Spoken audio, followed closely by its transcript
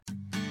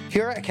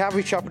Here at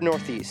Calvary Chapel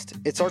Northeast,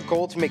 it's our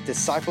goal to make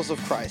disciples of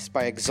Christ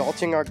by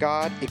exalting our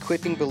God,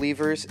 equipping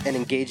believers, and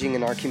engaging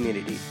in our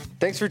community.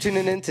 Thanks for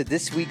tuning in to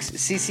this week's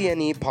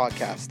CCNE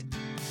podcast.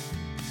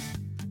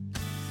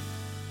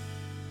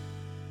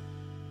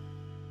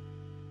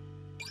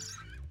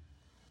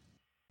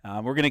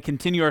 We're going to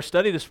continue our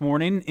study this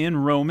morning in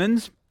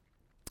Romans.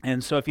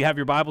 And so if you have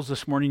your Bibles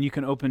this morning, you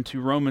can open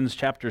to Romans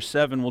chapter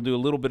 7. We'll do a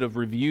little bit of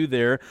review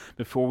there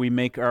before we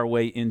make our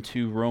way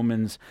into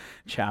Romans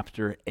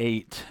chapter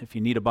 8. If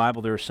you need a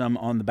Bible, there are some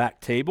on the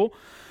back table.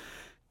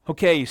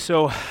 Okay,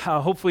 so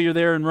hopefully you're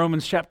there in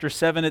Romans chapter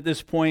 7 at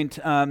this point.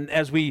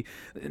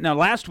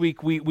 Last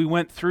week we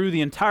went through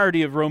the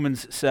entirety of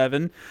Romans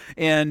 7,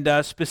 and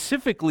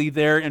specifically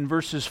there in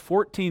verses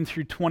 14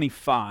 through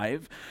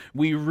 25,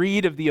 we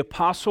read of the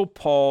Apostle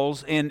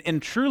Paul's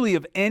and truly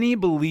of any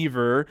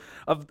believer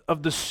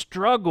of the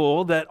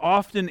struggle that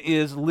often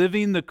is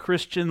living the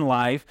Christian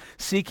life,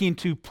 seeking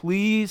to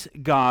please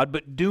God,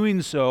 but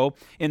doing so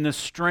in the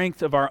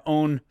strength of our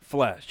own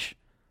flesh.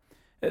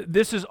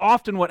 This is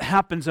often what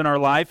happens in our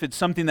life. It's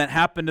something that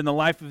happened in the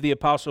life of the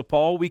Apostle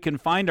Paul. We can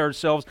find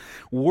ourselves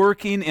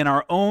working in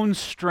our own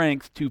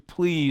strength to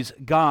please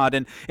God.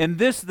 And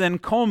this then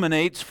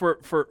culminates for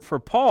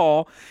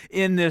Paul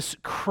in this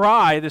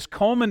cry, this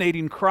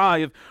culminating cry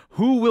of,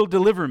 "Who will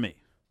deliver me?"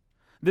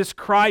 This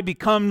cry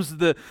becomes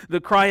the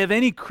cry of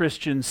any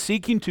Christian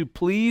seeking to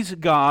please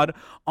God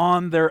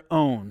on their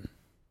own.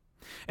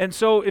 And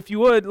so, if you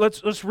would,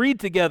 let's read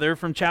together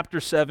from chapter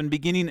 7,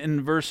 beginning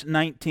in verse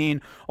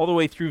 19, all the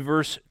way through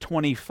verse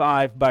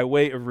 25, by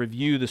way of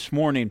review this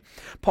morning.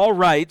 Paul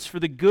writes, "For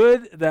the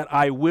good that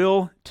I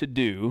will to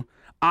do,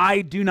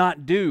 I do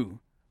not do,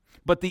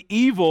 but the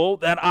evil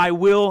that I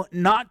will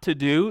not to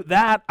do,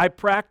 that I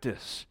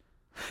practice.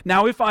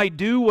 Now if I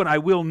do what I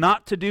will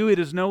not to do, it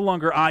is no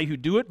longer I who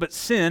do it, but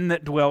sin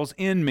that dwells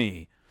in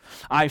me.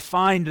 I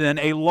find then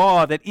a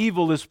law that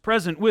evil is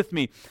present with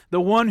me,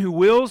 the one who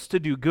wills to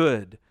do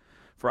good.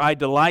 For I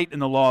delight in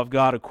the law of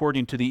God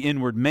according to the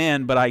inward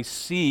man, but I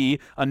see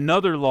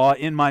another law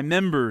in my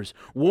members,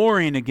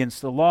 warring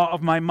against the law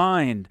of my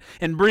mind,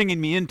 and bringing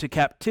me into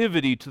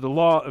captivity to the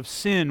law of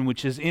sin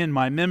which is in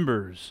my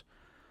members.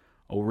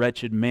 O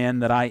wretched man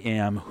that I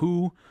am,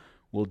 who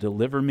will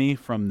deliver me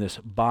from this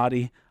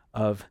body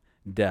of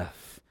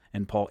death?"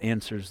 And Paul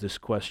answers this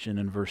question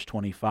in verse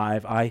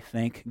 25, "I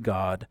thank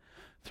God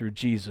through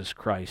Jesus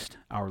Christ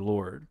our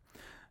Lord."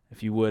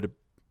 If you would,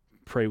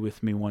 pray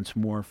with me once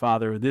more.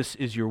 Father, this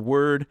is your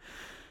word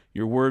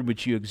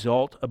which you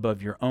exalt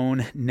above your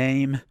own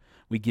name.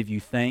 We give you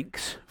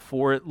thanks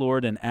for it,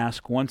 Lord, and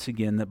ask once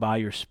again that by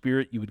your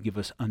Spirit you would give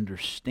us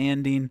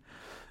understanding,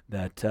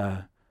 that,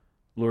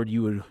 Lord,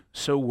 you would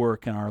so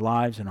work in our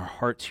lives and our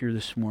hearts here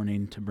this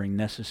morning to bring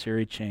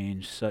necessary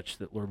change such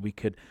that, Lord, we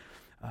could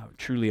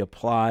truly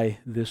apply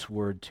this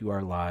word to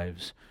our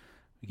lives.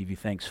 We give you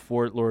thanks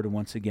for it, Lord, and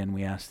once again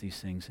we ask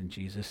these things in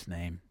Jesus'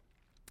 name.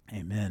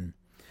 Amen.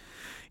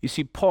 You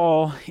see,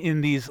 Paul,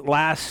 in these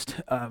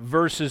last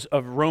verses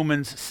of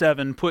Romans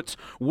 7, puts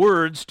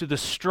words to the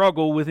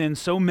struggle within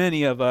so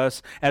many of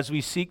us as we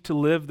seek to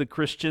live the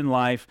Christian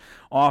life,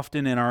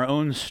 often in our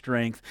own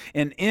strength.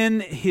 And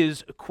in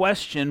his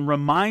question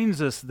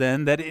reminds us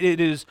then that it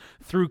is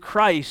through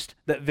Christ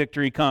that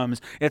victory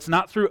comes. It's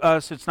not through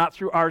us, it's not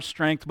through our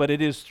strength, but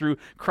it is through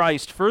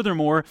Christ.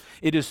 Furthermore,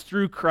 it is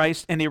through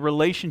Christ and a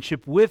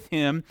relationship with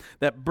him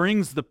that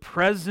brings the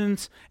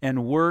presence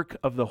and work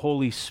of the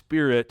Holy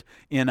Spirit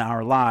in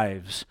our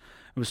lives.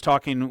 I was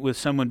talking with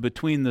someone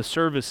between the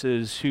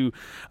services who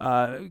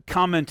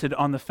commented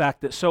on the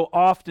fact that so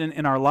often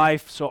in our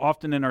life, so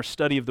often in our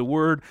study of the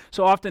Word,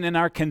 so often in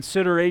our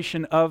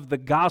consideration of the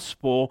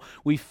gospel,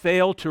 we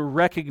fail to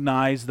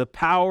recognize the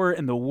power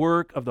and the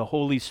work of the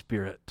Holy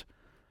Spirit.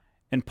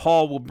 And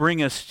Paul will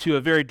bring us to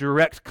a very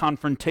direct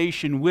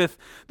confrontation with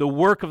the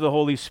work of the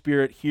Holy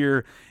Spirit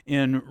here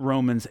in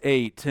Romans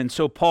 8. And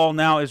so Paul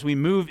now, as we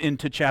move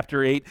into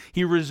chapter 8,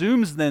 he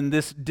resumes then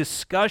this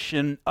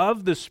discussion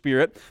of the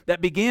Spirit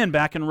that began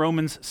back in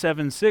Romans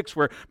 7:6,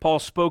 where Paul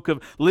spoke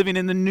of living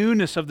in the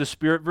newness of the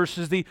Spirit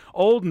versus the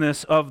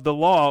oldness of the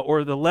law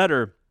or the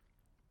letter.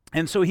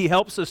 And so he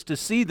helps us to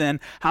see then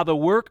how the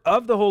work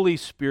of the Holy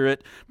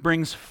Spirit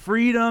brings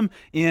freedom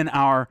in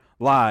our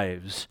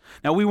lives.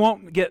 Now, we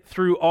won't get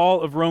through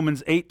all of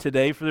Romans 8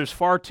 today, for there's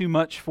far too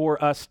much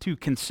for us to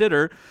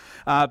consider.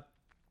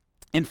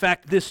 In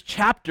fact, this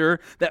chapter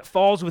that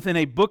falls within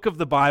a book of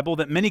the Bible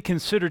that many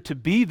consider to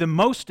be the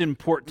most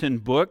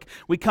important book,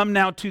 we come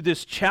now to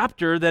this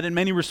chapter that in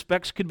many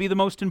respects could be the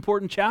most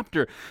important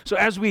chapter. So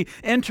as we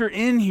enter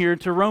in here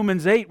to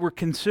Romans 8, we're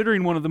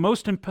considering one of the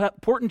most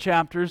important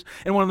chapters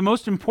and one of the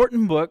most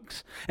important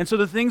books. And so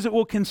the things that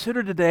we'll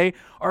consider today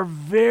are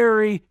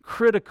very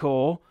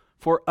critical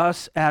for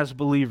us as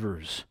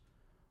believers.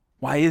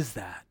 Why is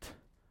that?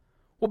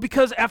 Well,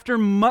 because after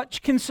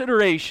much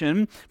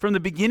consideration from the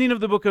beginning of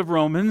the book of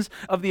Romans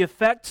of the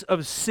effects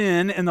of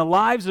sin in the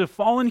lives of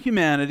fallen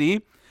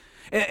humanity,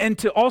 and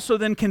to also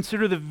then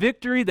consider the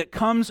victory that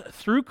comes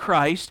through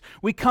Christ,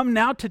 we come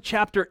now to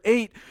chapter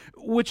 8,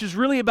 which is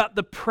really about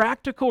the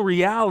practical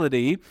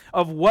reality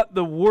of what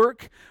the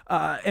work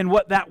and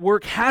what that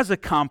work has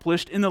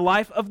accomplished in the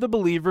life of the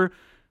believer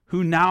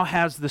who now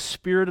has the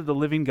Spirit of the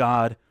living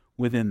God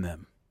within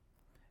them,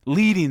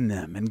 leading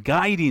them and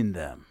guiding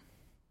them.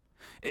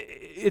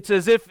 It's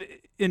as if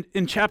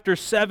in chapter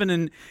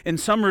 7, in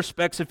some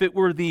respects, if it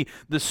were the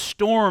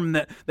storm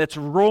that's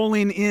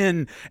rolling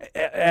in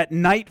at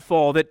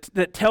nightfall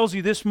that tells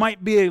you this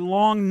might be a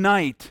long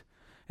night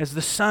as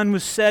the sun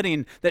was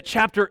setting, that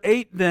chapter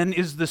 8 then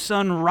is the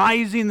sun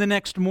rising the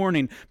next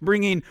morning,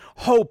 bringing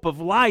hope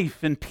of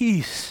life and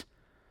peace.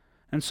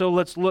 And so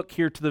let's look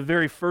here to the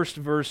very first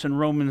verse in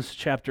Romans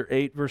chapter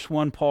 8, verse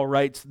 1. Paul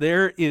writes,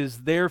 "There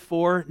is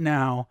therefore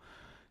now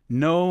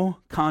no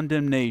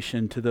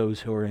condemnation to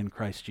those who are in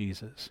Christ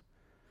Jesus,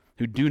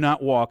 who do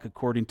not walk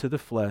according to the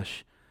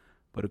flesh,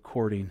 but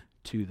according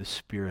to the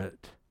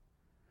Spirit."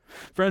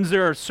 Friends,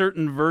 there are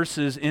certain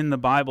verses in the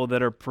Bible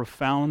that are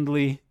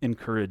profoundly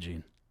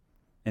encouraging,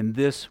 and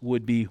this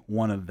would be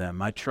one of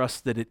them. I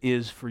trust that it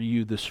is for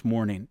you this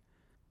morning.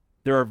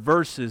 There are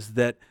verses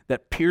that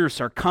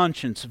pierce our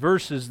conscience,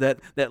 verses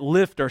that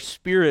lift our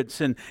spirits,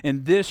 and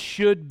this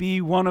should be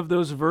one of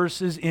those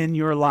verses in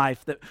your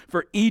life, that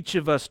for each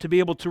of us to be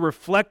able to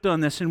reflect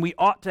on this, and we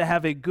ought to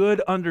have a good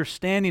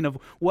understanding of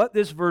what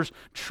this verse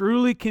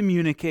truly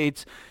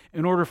communicates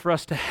in order for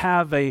us to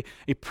have a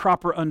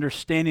proper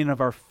understanding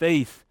of our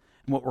faith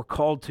and what we're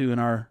called to in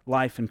our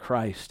life in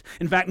Christ.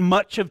 In fact,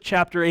 much of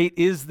chapter 8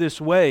 is this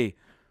way.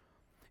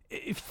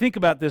 If you think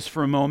about this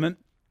for a moment,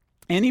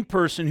 any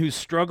person who's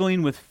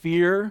struggling with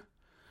fear,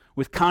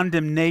 with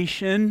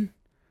condemnation,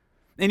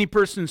 any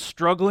person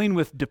struggling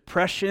with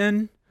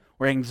depression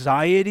or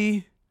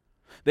anxiety,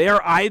 they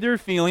are either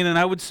feeling, and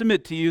I would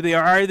submit to you, they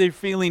are either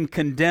feeling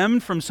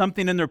condemned from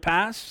something in their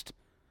past,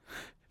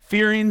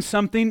 fearing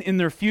something in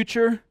their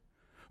future,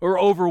 or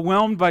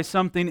overwhelmed by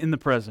something in the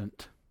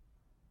present.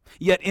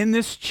 Yet in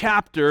this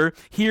chapter,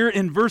 here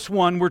in verse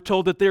 1, we're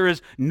told that there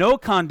is no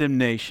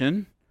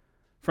condemnation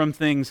from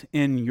things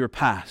in your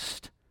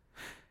past.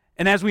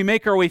 And as we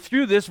make our way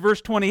through this,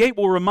 verse 28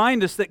 will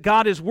remind us that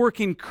God is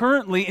working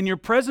currently in your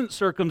present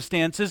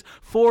circumstances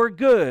for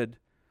good.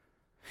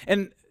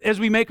 And as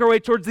we make our way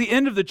towards the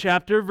end of the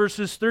chapter,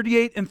 verses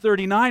 38 and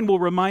 39 will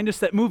remind us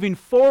that moving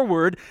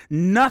forward,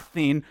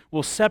 nothing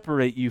will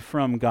separate you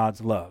from God's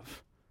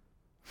love.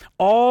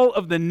 All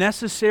of the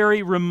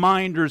necessary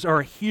reminders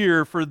are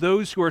here for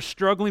those who are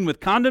struggling with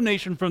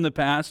condemnation from the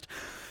past,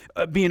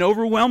 being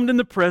overwhelmed in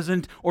the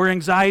present, or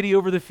anxiety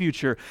over the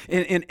future.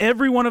 In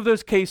every one of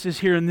those cases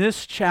here in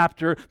this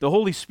chapter, the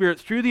Holy Spirit,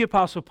 through the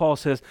Apostle Paul,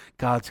 says,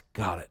 God's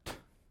got it.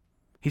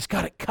 He's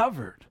got it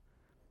covered.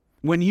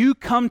 When you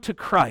come to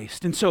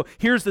Christ, and so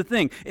here's the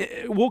thing,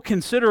 we'll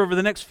consider over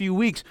the next few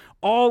weeks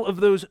all of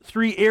those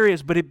three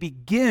areas, but it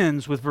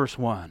begins with verse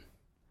 1.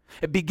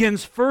 It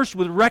begins first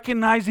with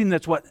recognizing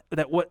that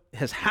what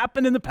has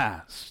happened in the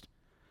past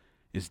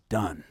is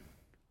done.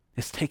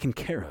 It's taken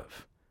care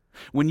of.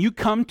 When you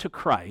come to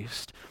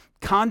Christ,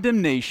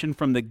 condemnation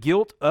from the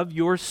guilt of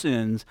your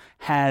sins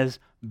has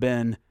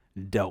been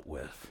dealt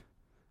with.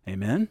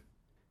 Amen?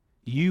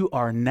 You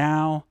are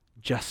now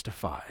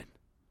justified.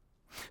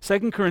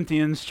 2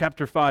 Corinthians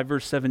chapter 5,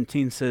 verse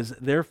 17 says,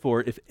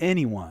 "Therefore, if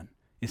anyone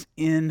is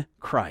in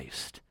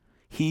Christ,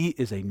 he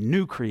is a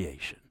new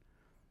creation.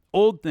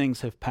 Old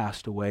things have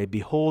passed away.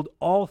 Behold,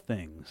 all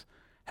things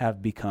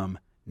have become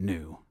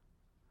new."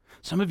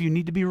 Some of you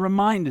need to be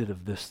reminded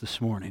of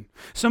this morning.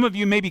 Some of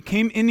you maybe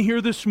came in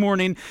here this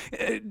morning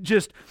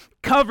just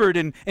covered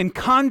in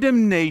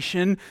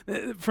condemnation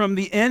from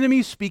the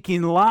enemy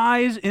speaking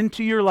lies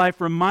into your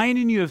life,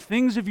 reminding you of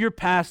things of your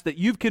past that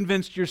you've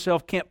convinced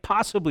yourself can't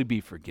possibly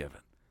be forgiven,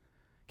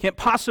 can't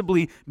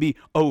possibly be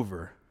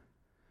over.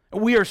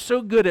 We are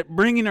so good at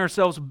bringing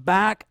ourselves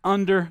back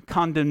under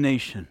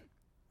condemnation.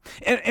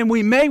 And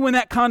we may, when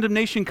that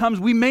condemnation comes,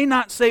 we may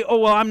not say, "Oh,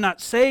 well, I'm not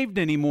saved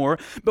anymore,"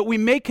 but we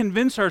may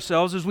convince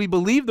ourselves as we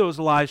believe those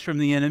lies from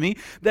the enemy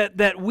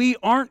that we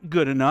aren't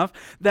good enough,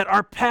 that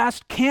our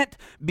past can't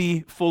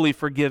be fully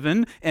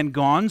forgiven and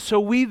gone, so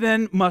we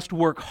then must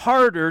work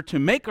harder to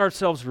make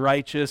ourselves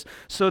righteous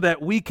so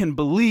that we can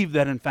believe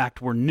that, in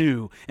fact, we're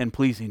new and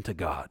pleasing to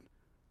God.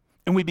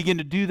 And we begin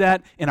to do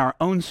that in our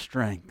own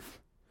strength.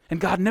 And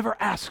God never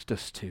asked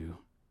us to.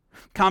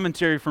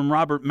 Commentary from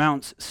Robert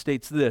Mounce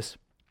states this: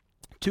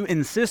 "To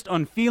insist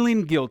on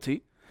feeling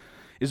guilty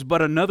is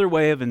but another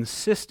way of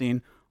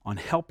insisting on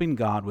helping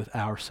God with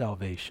our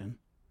salvation.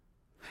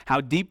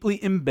 How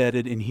deeply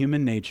embedded in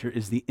human nature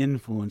is the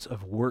influence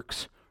of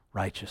works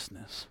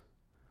righteousness."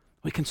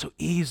 We can so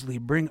easily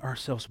bring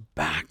ourselves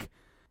back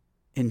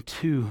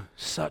into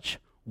such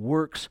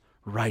works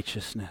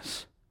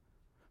righteousness.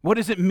 What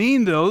does it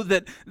mean, though,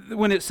 that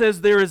when it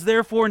says there is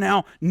therefore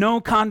now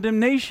no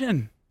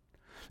condemnation?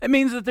 It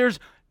means that there's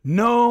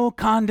no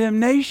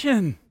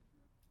condemnation.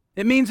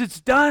 It means it's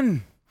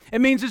done.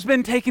 It means it's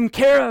been taken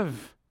care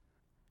of.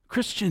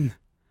 Christian,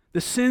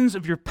 the sins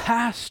of your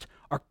past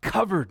are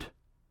covered.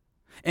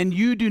 And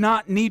you do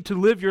not need to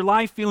live your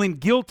life feeling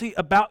guilty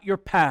about your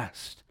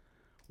past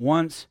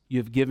once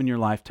you've given your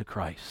life to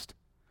Christ.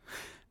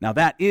 Now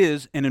that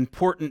is an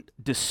important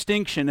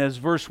distinction, as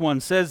verse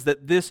 1 says,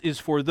 that this is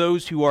for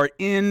those who are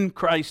in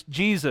Christ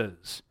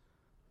Jesus.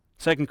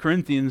 2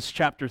 Corinthians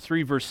chapter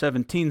 3, verse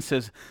 17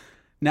 says,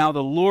 "Now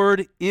the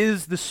Lord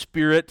is the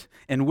Spirit,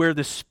 and where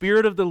the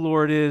Spirit of the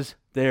Lord is,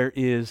 there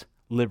is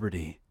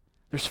liberty."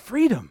 There's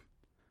freedom.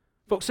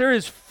 Folks, there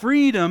is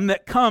freedom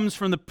that comes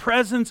from the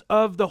presence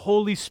of the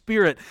Holy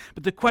Spirit.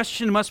 But the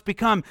question must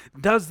become,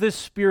 does this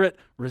Spirit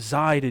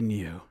reside in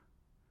you?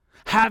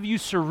 Have you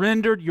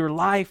surrendered your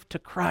life to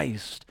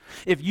Christ?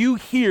 If you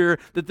hear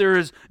that there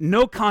is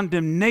no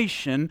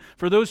condemnation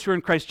for those who are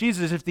in Christ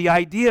Jesus, if the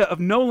idea of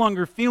no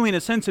longer feeling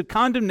a sense of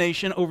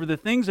condemnation over the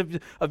things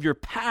of your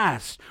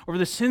past, over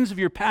the sins of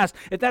your past,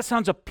 if that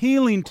sounds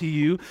appealing to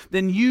you,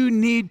 then you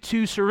need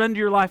to surrender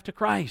your life to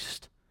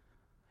Christ.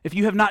 If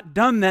you have not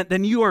done that,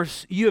 then you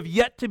have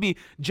yet to be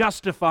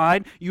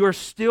justified. You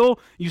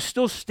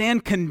still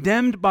stand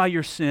condemned by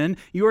your sin.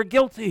 You are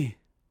guilty.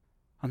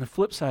 On the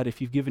flip side,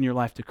 if you've given your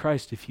life to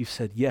Christ, if you've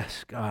said,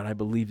 "Yes, God, I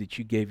believe that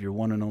you gave your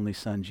one and only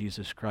Son,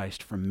 Jesus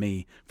Christ, for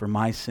me, for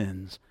my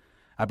sins.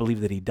 I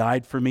believe that he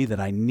died for me, that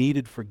I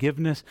needed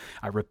forgiveness.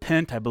 I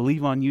repent. I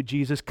believe on you,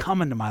 Jesus.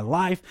 Come into my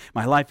life.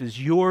 My life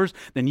is yours."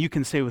 Then you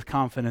can say with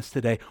confidence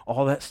today,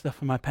 all that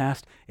stuff in my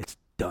past, it's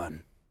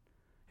done.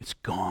 It's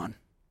gone.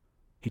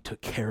 He took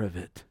care of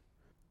it.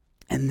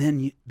 And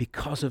then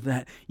because of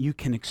that, you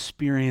can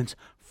experience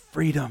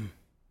freedom.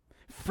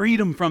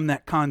 Freedom from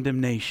that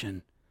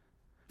condemnation.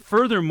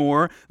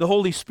 Furthermore, the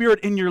Holy Spirit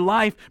in your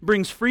life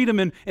brings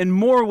freedom in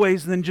more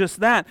ways than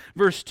just that.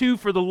 Verse 2,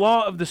 "For the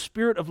law of the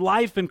Spirit of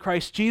life in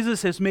Christ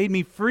Jesus has made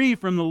me free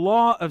from the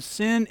law of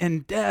sin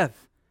and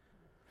death."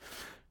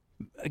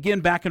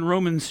 Again, back in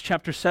Romans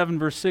chapter 7,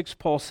 verse 6,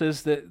 Paul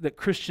says that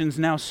Christians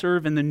now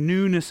serve in the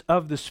newness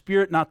of the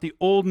Spirit, not the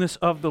oldness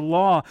of the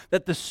law,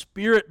 that the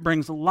Spirit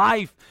brings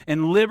life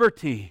and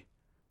liberty,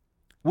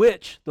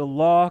 which the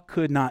law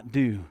could not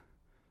do.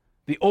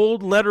 The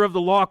old letter of the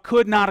law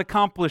could not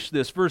accomplish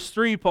this. Verse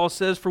 3, Paul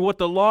says, "For what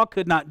the law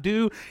could not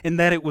do, in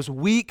that it was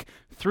weak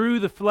through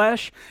the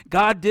flesh,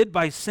 God did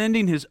by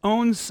sending his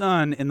own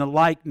Son in the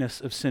likeness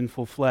of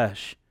sinful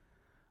flesh,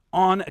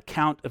 on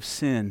account of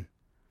sin.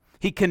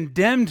 He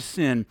condemned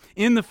sin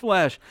in the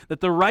flesh, that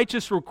the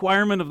righteous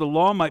requirement of the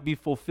law might be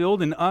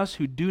fulfilled in us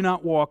who do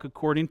not walk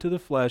according to the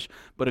flesh,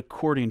 but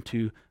according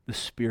to the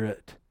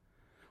Spirit."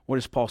 What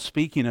is Paul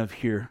speaking of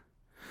here?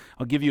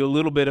 I'll give you a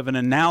little bit of an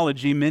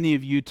analogy. Many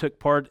of you took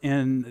part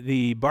in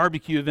the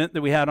barbecue event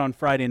that we had on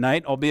Friday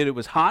night, albeit it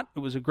was hot. It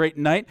was a great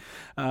night.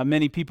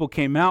 Many people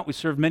came out. We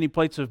served many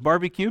plates of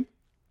barbecue.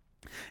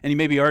 And you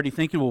may be already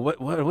thinking, well,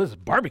 what does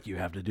barbecue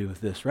have to do with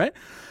this, right?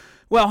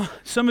 Well,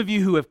 some of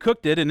you who have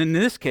cooked it, and in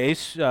this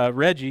case,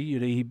 Reggie,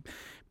 he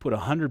put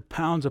 100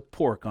 pounds of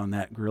pork on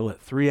that grill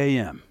at 3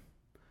 a.m.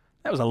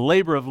 That was a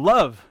labor of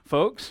love,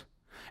 folks.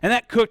 And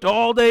that cooked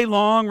all day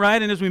long,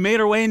 right? And as we made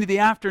our way into the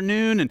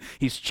afternoon, and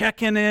he's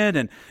checking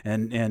it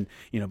and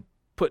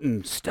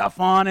putting stuff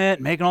on it,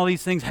 making all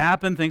these things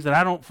happen, things that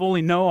I don't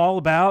fully know all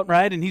about,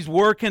 right? And he's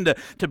working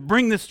to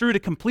bring this through to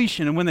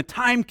completion. And when the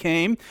time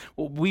came,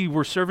 we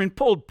were serving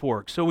pulled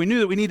pork. So we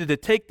knew that we needed to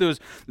take those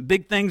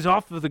big things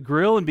off of the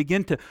grill and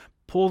begin to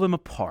pull them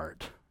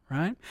apart,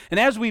 right? And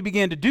as we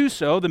began to do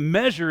so, the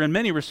measure in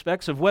many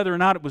respects of whether or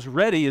not it was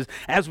ready is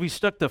as we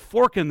stuck the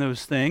fork in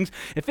those things,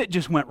 if it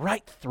just went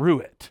right through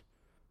it,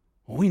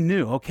 well, we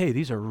knew, okay,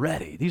 these are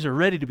ready. These are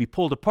ready to be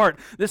pulled apart.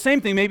 The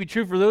same thing may be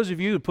true for those of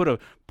you who put a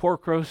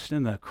pork roast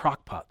in the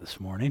crock pot this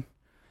morning.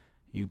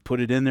 You put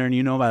it in there and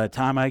you know by the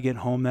time I get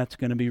home, that's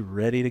going to be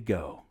ready to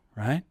go,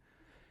 right?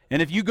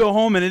 And if you go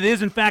home and it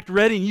is in fact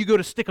ready and you go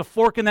to stick a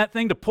fork in that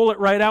thing to pull it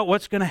right out,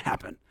 what's going to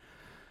happen?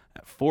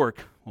 That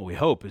fork, well, we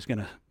hope, is going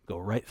to go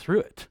right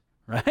through it,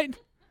 right?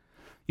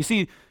 You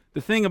see,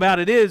 the thing about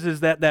it is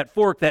that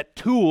fork, that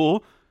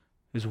tool,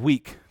 is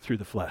weak through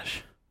the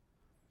flesh.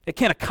 It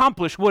can't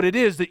accomplish what it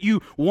is that you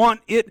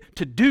want it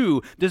to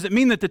do. Does it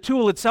mean that the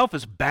tool itself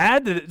is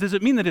bad? Does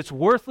it mean that it's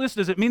worthless?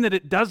 Does it mean that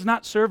it does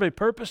not serve a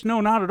purpose?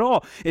 No, not at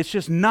all. It's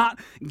just not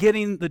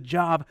getting the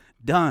job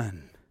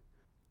done.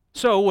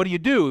 So what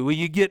do? Well,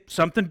 you get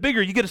something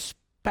bigger. You get a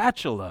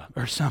spatula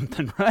or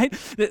something, right?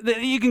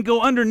 That you can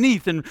go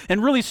underneath and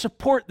really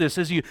support this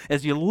as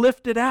you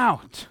lift it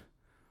out.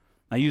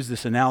 I used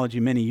this analogy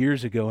many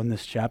years ago in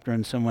this chapter,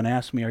 and someone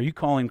asked me, "Are you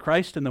calling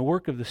Christ and the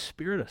work of the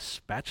Spirit a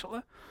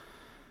spatula?"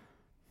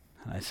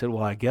 I said,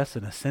 well, I guess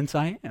in a sense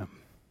I am.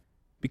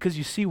 Because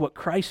you see, what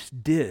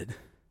Christ did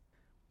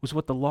was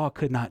what the law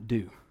could not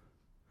do.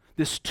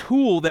 This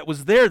tool that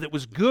was there, that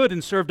was good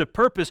and served a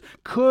purpose,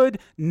 could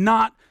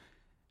not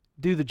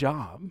do the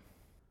job.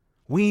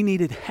 We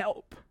needed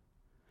help.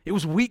 It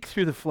was weak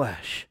through the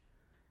flesh.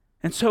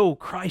 And so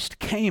Christ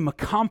came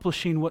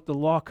accomplishing what the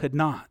law could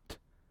not.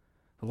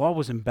 The law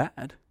wasn't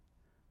bad,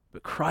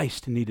 but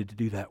Christ needed to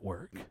do that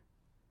work.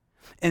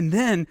 And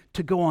then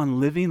to go on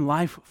living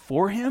life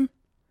for him,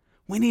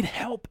 we need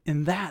help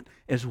in that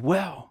as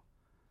well.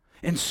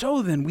 And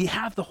so then we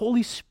have the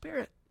Holy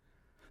Spirit.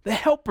 the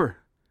Helper.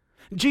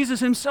 Jesus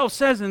himself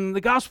says in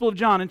the Gospel of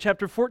John in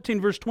chapter 14,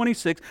 verse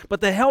 26,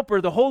 but the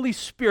Helper, the Holy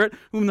Spirit,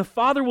 whom the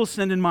Father will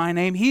send in my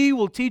name, he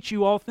will teach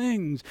you all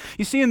things.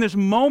 You see, in this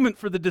moment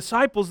for the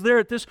disciples there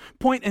at this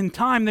point in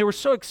time, they were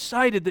so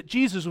excited that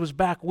Jesus was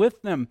back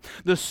with them.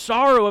 The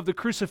sorrow of the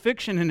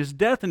crucifixion and his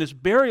death and his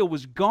burial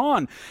was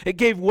gone. It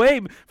gave way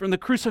from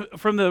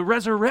the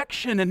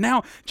resurrection, and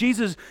now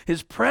Jesus,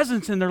 his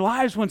presence in their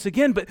lives once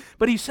again,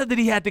 but he said that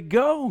he had to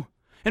go.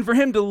 And for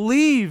him to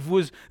leave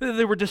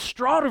they were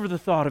distraught over the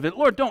thought of it.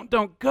 Lord,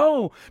 don't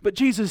go. But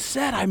Jesus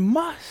said, I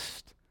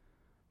must.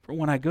 For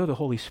when I go, the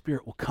Holy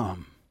Spirit will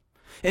come.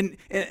 And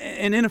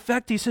in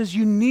effect, he says,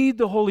 you need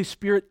the Holy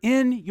Spirit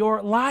in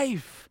your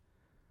life.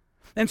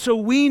 And so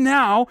we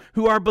now,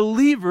 who are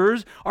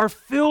believers, are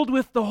filled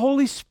with the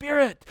Holy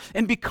Spirit.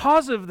 And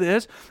because of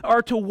this,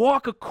 are to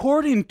walk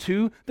according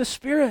to the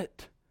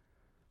Spirit.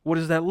 What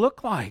does that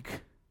look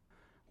like?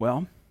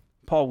 Well,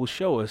 Paul will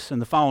show us in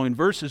the following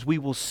verses. We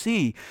will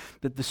see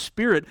that the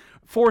Spirit,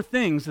 4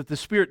 things that the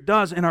Spirit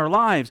does in our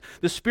lives.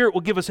 The Spirit will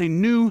give us a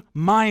new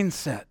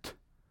mindset,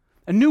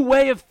 a new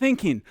way of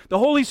thinking. The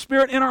Holy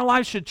Spirit in our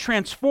lives should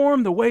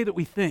transform the way that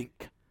we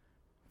think.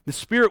 The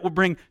Spirit will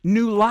bring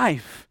new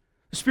life.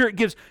 The Spirit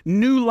gives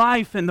new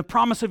life and the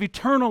promise of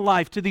eternal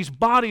life to these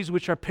bodies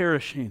which are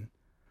perishing.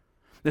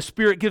 The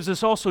Spirit gives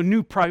us also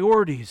new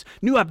priorities,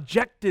 new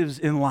objectives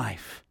in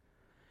life.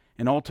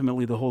 And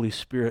ultimately, the Holy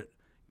Spirit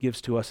gives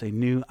to us a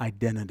new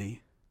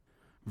identity.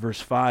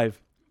 Verse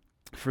 5,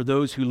 for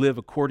those who live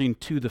according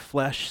to the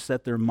flesh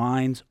set their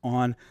minds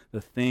on the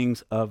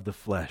things of the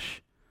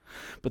flesh.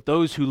 But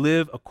those who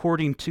live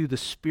according to the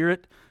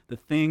Spirit, the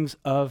things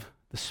of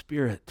the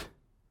Spirit.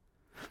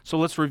 So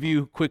let's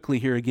review quickly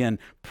here again.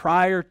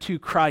 Prior to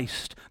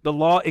Christ, the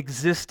law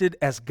existed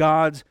as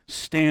God's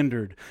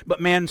standard,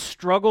 but man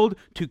struggled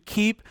to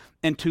keep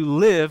and to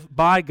live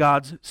by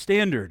God's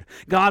standard.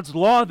 God's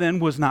law then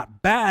was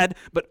not bad,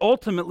 but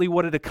ultimately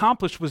what it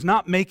accomplished was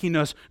not making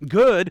us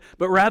good,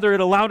 but rather it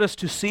allowed us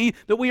to see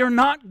that we are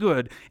not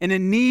good and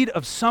in need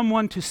of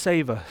someone to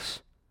save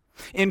us.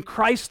 In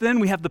Christ then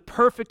we have the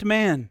perfect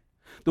man,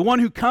 the one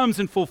who comes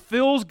and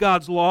fulfills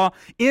God's law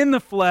in the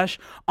flesh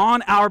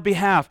on our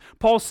behalf.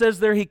 Paul says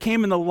there he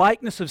came in the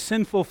likeness of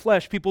sinful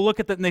flesh. People look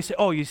at that and they say,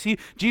 oh, you see,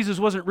 Jesus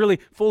wasn't really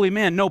fully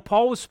man. No,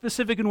 Paul was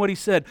specific in what he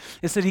said.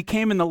 It said he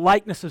came in the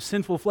likeness of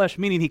sinful flesh,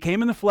 meaning he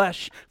came in the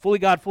flesh, fully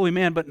God, fully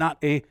man, but not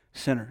a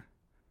sinner.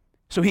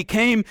 So he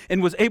came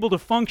and was able to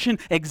function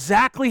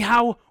exactly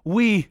how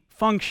we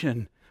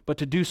function, but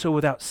to do so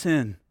without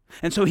sin.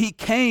 And so he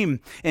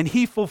came and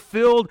he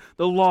fulfilled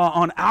the law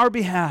on our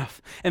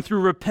behalf. And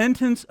through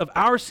repentance of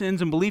our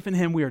sins and belief in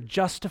him, we are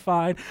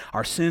justified.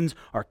 Our sins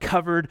are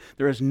covered.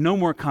 There is no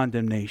more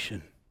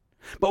condemnation.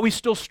 But we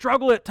still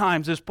struggle at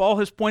times, as Paul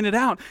has pointed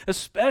out,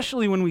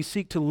 especially when we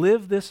seek to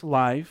live this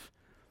life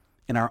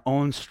in our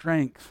own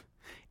strength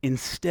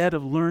instead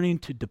of learning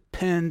to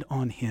depend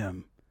on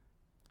him.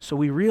 So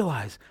we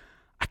realize,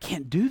 I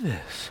can't do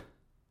this.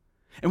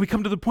 And we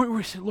come to the point where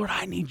we say, Lord,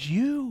 I need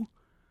you.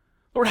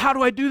 Lord, how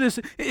do I do this?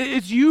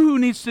 It's you who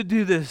needs to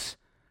do this.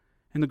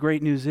 And the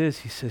great news is,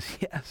 he says,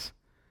 yes,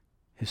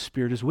 his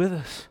Spirit is with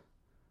us,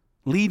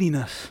 leading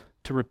us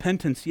to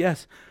repentance,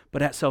 yes,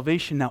 but at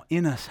salvation now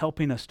in us,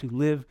 helping us to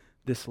live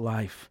this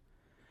life.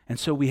 And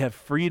so we have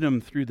freedom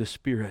through the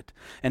Spirit.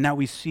 And now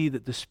we see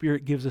that the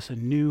Spirit gives us a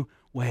new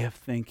way of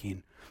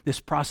thinking. This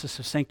process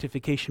of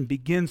sanctification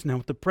begins now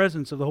with the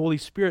presence of the Holy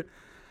Spirit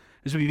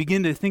as we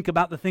begin to think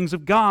about the things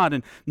of God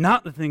and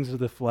not the things of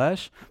the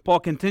flesh. Paul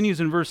continues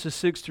in verses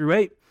 6 through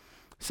 8,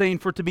 saying,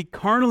 for to be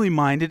carnally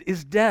minded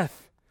is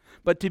death,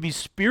 but to be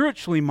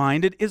spiritually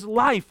minded is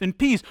life and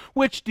peace.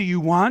 Which do you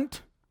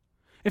want?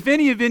 If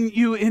any of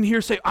you in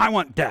here say, I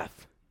want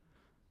death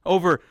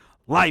over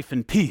life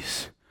and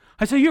peace,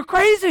 I say, you're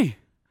crazy.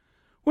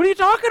 What are you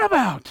talking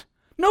about?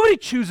 Nobody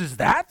chooses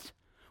that.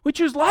 We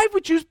choose life, we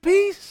choose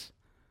peace.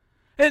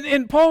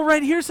 And Paul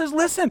right here says,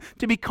 listen,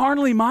 to be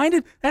carnally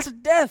minded, that's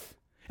death.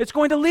 It's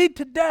going to lead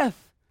to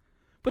death.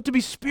 But to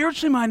be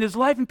spiritually minded is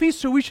life and peace.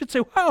 So we should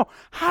say, wow,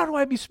 how do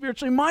I be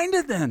spiritually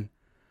minded then?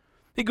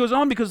 He goes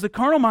on, because the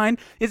carnal mind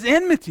is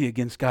enmity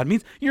against God. It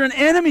means you're an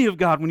enemy of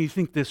God when you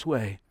think this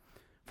way.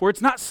 For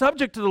it's not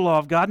subject to the law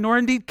of God, nor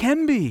indeed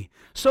can be.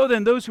 So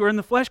then those who are in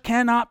the flesh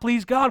cannot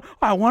please God.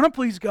 Oh, I want to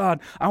please God.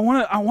 I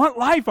want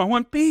life. I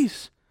want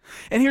peace.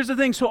 And here's the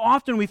thing, so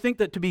often we think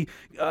that to be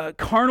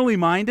carnally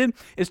minded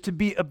is to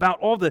be about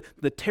all the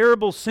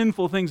terrible,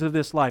 sinful things of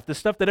this life, the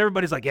stuff that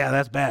everybody's like, yeah,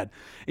 that's bad.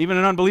 Even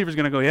an unbeliever's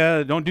going to go,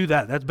 yeah, don't do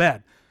that, that's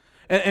bad.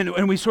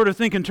 And we sort of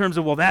think in terms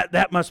of, well,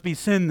 that must be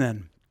sin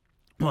then.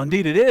 Well,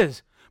 indeed it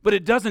is, but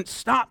it doesn't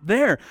stop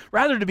there.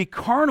 Rather, to be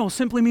carnal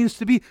simply means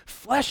to be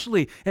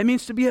fleshly. It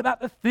means to be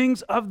about the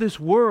things of this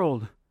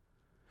world.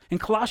 In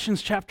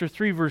Colossians chapter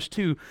 3, verse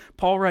 2,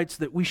 Paul writes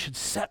that we should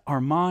set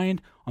our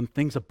mind on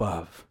things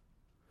above.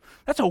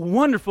 That's a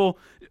wonderful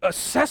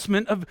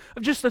assessment of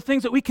just the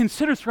things that we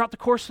consider throughout the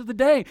course of the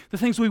day, the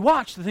things we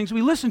watch, the things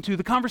we listen to,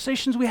 the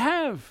conversations we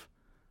have.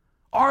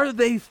 Are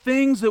they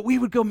things that we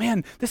would go,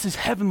 man, this is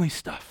heavenly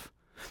stuff.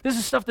 This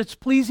is stuff that's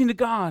pleasing to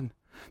God.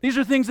 These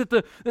are things that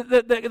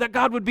that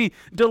God would be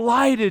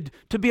delighted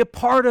to be a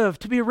part of,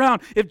 to be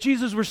around. If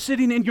Jesus were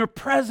sitting in your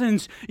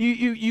presence,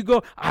 you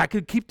go, I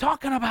could keep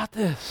talking about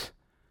this.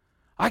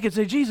 I could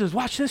say, Jesus,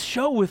 watch this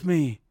show with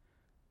me.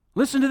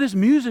 Listen to this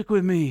music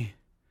with me.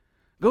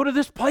 Go to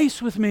this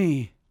place with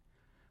me.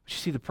 But you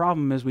see, the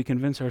problem is we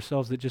convince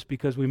ourselves that just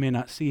because we may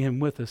not see him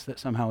with us, that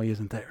somehow he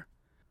isn't there.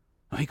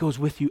 No, he goes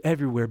with you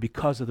everywhere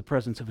because of the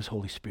presence of his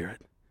Holy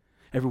Spirit.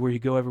 Everywhere you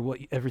go,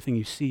 everything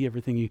you see,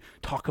 everything you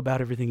talk about,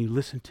 everything you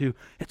listen to,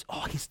 it's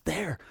all he's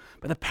there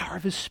by the power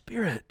of his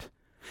Spirit.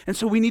 And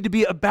so we need to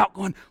be about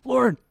going,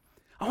 Lord,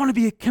 I want to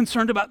be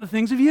concerned about the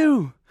things of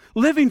you,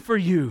 living for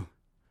you.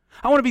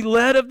 I want to be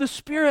led of the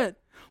Spirit.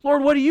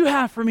 Lord, what do you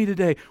have for me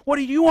today? What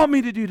do you want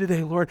me to do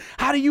today, Lord?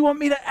 How do you want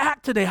me to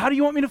act today? How do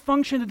you want me to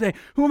function today?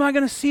 Who am I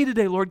going to see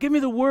today, Lord? Give me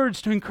the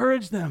words to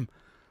encourage them.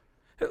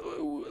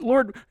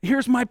 Lord,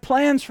 here's my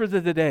plans for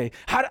the day.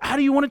 How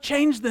do you want to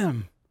change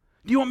them?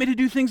 Do you want me to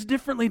do things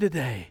differently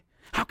today?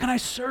 How can I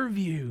serve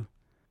you?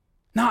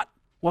 Not,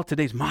 well,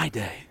 today's my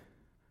day,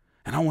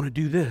 and I want to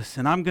do this,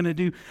 and I'm going to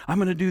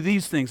do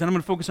these things, and I'm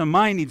going to focus on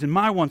my needs and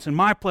my wants and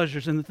my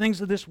pleasures and the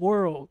things of this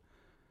world.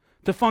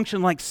 To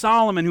function like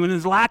Solomon, who in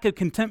his lack of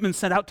contentment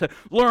set out to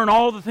learn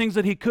all the things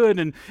that he could,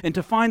 and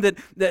to find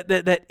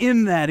that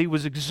in that he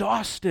was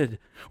exhausted,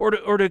 or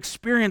to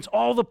experience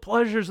all the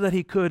pleasures that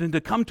he could, and to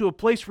come to a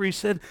place where he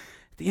said,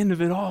 at the end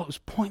of it all, it was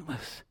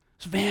pointless.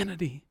 It was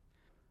vanity.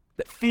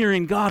 That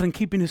fearing God and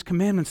keeping his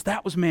commandments,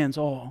 that was man's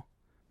all.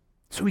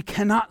 So we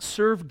cannot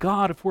serve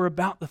God if we're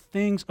about the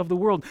things of the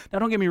world. Now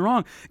don't get me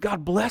wrong,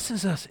 God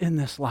blesses us in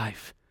this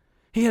life.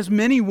 He has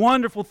many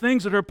wonderful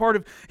things that are part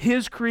of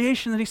his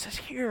creation that he says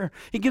here.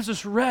 He gives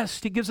us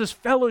rest. He gives us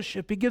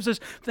fellowship. He gives us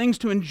things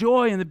to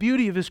enjoy in the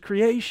beauty of his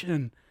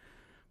creation.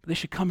 But they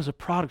should come as a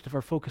product of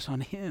our focus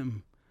on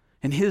him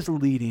and his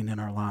leading in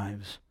our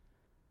lives.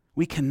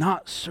 We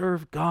cannot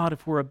serve God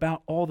if we're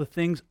about all the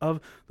things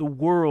of the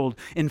world.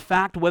 In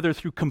fact, whether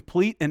through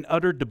complete and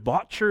utter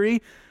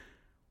debauchery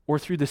or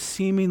through the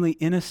seemingly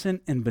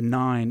innocent and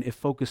benign, if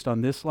focused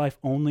on this life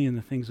only and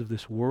the things of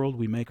this world,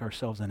 we make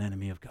ourselves an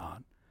enemy of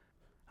God.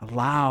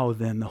 Allow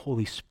then the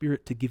Holy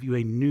Spirit to give you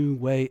a new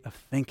way of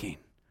thinking.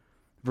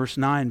 Verse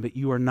 9, but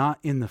you are not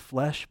in the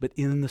flesh, but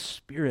in the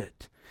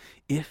Spirit,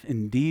 if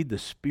indeed the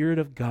Spirit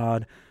of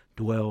God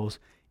dwells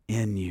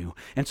in you.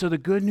 And so the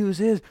good news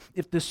is,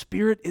 if the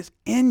Spirit is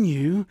in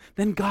you,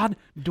 then God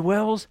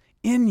dwells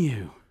in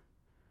you.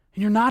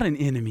 And you're not an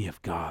enemy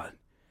of God.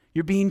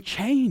 You're being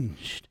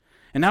changed.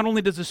 And not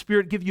only does the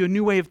Spirit give you a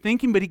new way of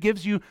thinking, but he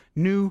gives you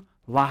new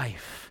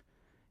life,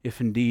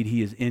 if indeed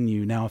he is in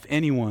you. Now, if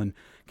anyone,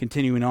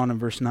 continuing on in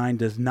verse 9,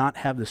 does not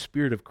have the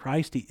Spirit of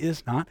Christ, he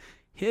is not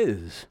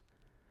his.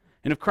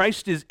 And if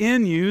Christ is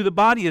in you, the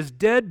body is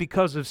dead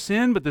because of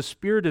sin, but the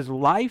Spirit is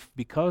life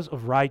because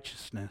of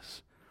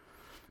righteousness.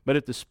 But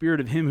if the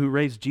Spirit of him who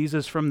raised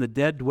Jesus from the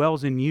dead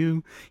dwells in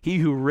you, he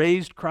who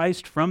raised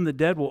Christ from the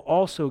dead will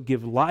also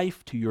give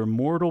life to your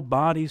mortal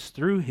bodies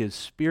through his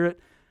Spirit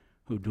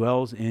who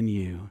dwells in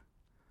you.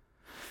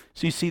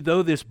 So you see,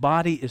 though this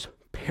body is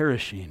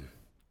perishing,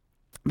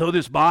 though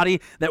this body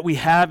that we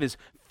have is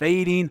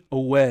fading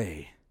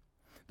away,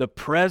 the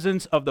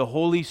presence of the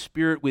Holy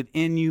Spirit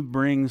within you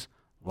brings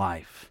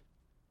life.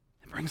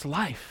 It brings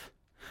life.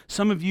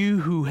 Some of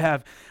you who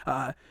have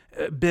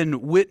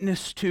been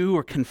witness to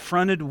or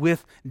confronted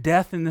with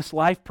death in this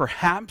life,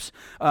 perhaps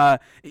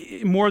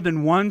more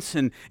than once,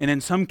 and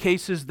in some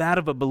cases that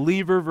of a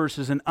believer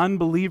versus an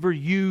unbeliever,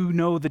 you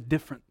know the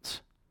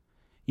difference.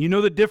 You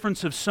know the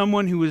difference of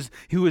someone who is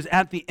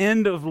at the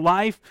end of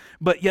life,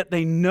 but yet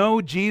they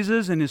know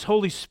Jesus and his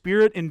Holy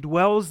Spirit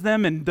indwells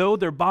them, and though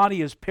their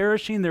body is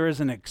perishing, there is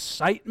an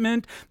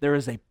excitement, there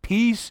is a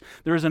peace,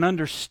 there is an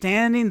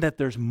understanding that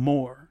there's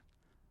more,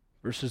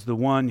 versus the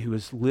one who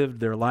has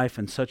lived their life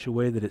in such a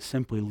way that it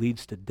simply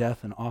leads to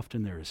death, and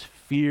often there is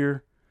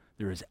fear,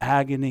 there is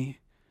agony,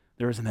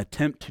 there is an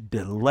attempt to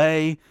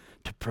delay,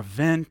 to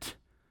prevent,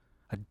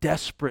 a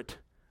desperate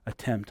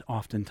attempt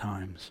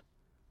oftentimes.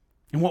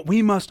 And what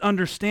we must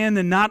understand,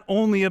 and not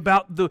only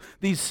about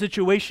these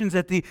situations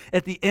at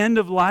the end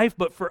of life,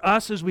 but for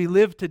us as we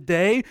live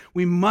today,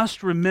 we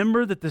must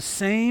remember that the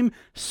same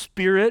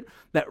Spirit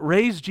that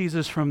raised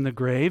Jesus from the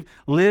grave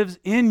lives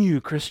in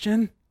you,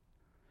 Christian.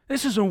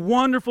 This is a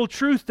wonderful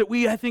truth that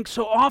we, I think,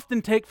 so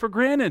often take for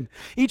granted.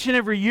 Each and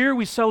every year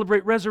we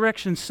celebrate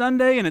Resurrection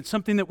Sunday, and it's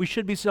something that we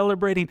should be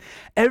celebrating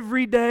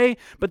every day.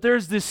 But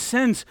there's this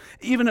sense,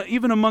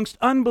 even amongst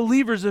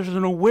unbelievers, there's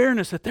an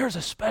awareness that there's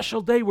a special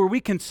day where we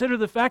consider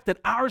the fact that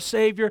our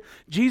Savior,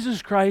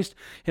 Jesus Christ,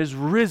 has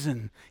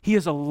risen. He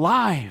is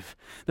alive.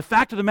 The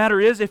fact of the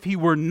matter is, if he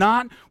were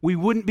not, we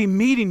wouldn't be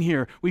meeting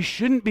here. We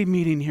shouldn't be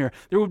meeting here.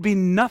 There would be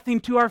nothing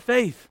to our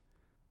faith.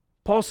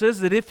 Paul says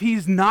that if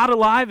he's not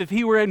alive, if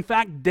he were in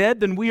fact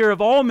dead, then we are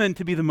of all men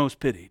to be the most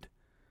pitied.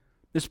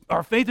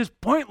 Our faith is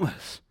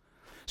pointless.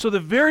 So the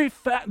very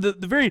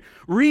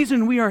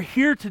reason we are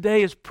here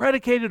today is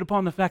predicated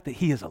upon the fact that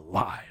he is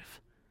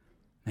alive.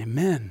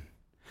 Amen.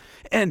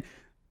 And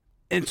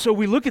And so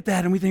we look at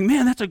that and we think,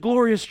 man, that's a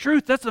glorious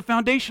truth. That's the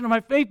foundation of my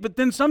faith. But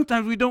then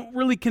sometimes we don't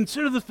really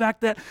consider the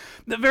fact that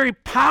the very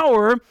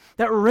power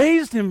that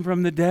raised him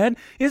from the dead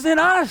is in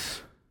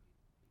us.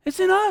 It's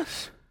in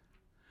us.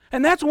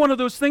 And that's one of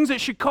those things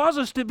that should cause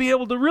us to be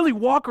able to really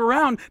walk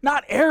around,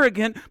 not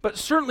arrogant, but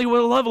certainly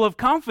with a level of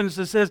confidence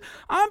that says,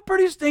 I'm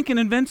pretty stinking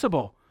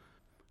invincible.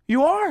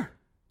 You are.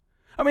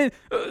 I mean,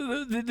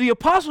 the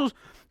apostles,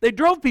 they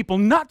drove people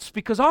nuts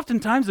because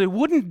oftentimes they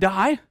wouldn't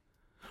die.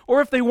 Or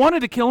if they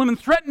wanted to kill him and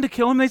threatened to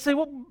kill him, they'd say,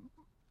 well,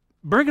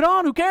 bring it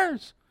on, who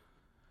cares?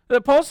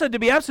 Paul said to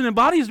be absent in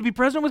body is to be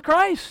present with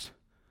Christ.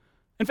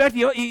 In fact,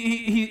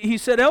 he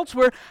said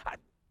elsewhere,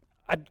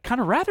 I'd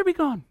kind of rather be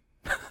gone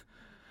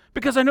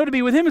because I know to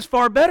be with him is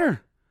far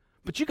better.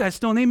 But you guys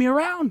still need me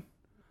around.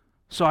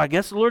 So I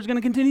guess the Lord's going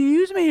to continue to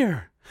use me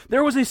here.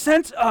 There was a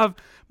sense of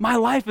my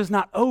life is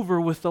not over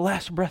with the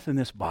last breath in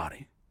this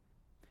body.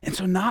 And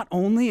so not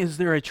only is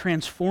there a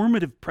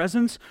transformative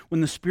presence when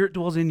the Spirit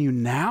dwells in you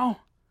now,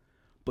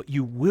 but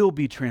you will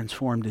be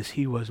transformed as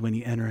he was when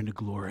you enter into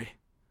glory.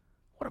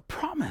 What a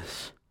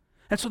promise.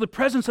 And so the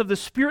presence of the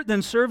Spirit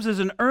then serves as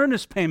an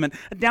earnest payment,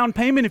 a down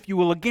payment, if you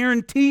will, a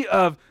guarantee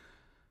of,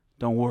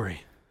 don't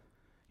worry,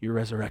 your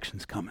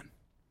resurrection's coming.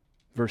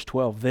 Verse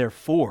 12,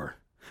 therefore,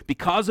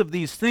 because of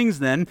these things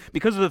then,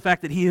 because of the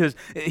fact that he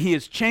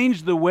has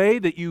changed the way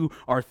that you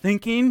are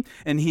thinking,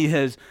 and he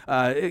has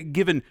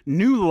given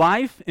new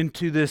life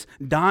into this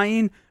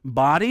dying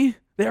body,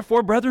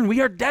 therefore, brethren,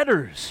 we are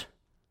debtors.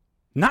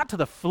 Not to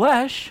the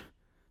flesh,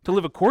 to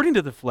live according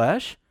to the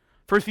flesh.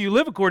 For if you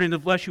live according to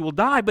the flesh, you will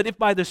die. But if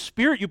by the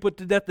Spirit you put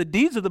to death the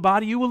deeds of the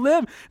body, you will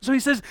live. So he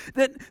says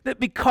that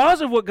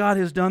because of what God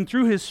has done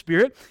through his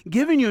Spirit,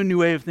 giving you a new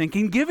way of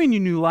thinking, giving you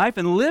new life,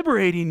 and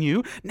liberating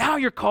you, now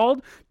you're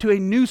called to a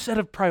new set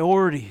of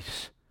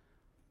priorities,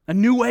 a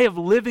new way of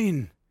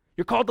living.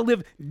 You're called to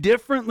live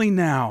differently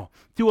now,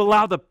 to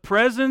allow the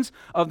presence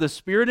of the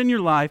Spirit in your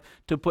life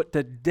to put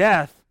to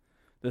death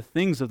the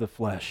things of the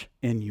flesh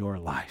in your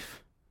life.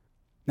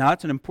 Now,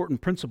 that's an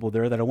important principle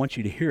there that I want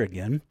you to hear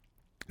again,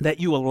 that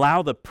you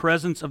allow the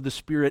presence of the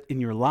Spirit in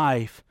your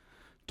life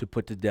to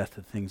put to death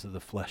the things of the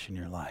flesh in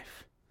your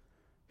life.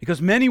 Because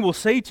many will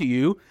say to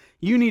you,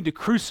 you need to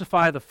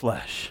crucify the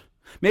flesh.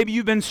 Maybe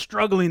you've been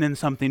struggling in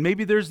something.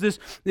 Maybe there's this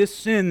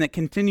sin that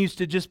continues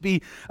to just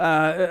be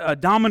a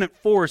dominant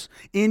force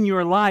in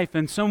your life,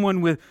 and someone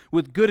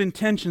with good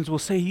intentions will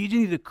say, you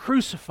need to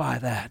crucify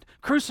that.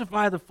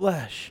 Crucify the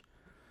flesh.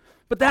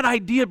 But that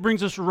idea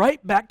brings us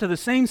right back to the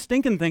same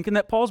stinking thinking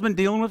that Paul's been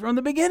dealing with from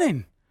the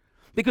beginning.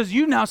 Because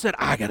you now said,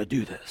 I got to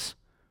do this.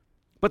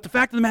 But the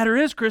fact of the matter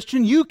is,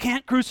 Christian, you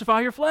can't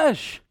crucify your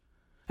flesh.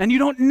 And you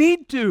don't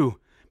need to,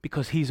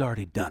 because he's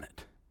already done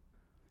it.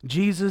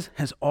 Jesus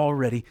has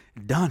already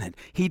done it.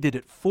 He did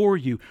it for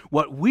you.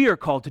 What we are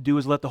called to do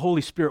is let the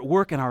Holy Spirit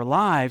work in our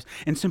lives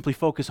and simply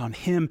focus on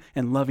him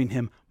and loving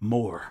him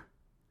more.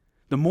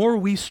 The more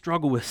we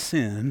struggle with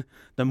sin,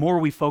 the more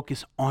we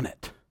focus on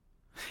it.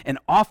 And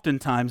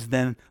oftentimes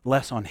then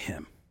less on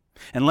him,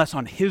 and less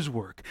on his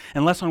work,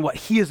 and less on what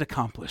he has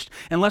accomplished,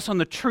 and less on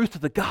the truth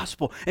of the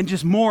gospel, and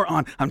just more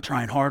on, I'm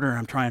trying harder, and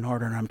I'm trying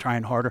harder, and I'm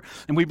trying harder.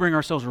 And we bring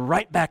ourselves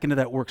right back into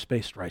that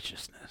works-based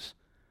righteousness.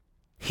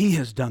 He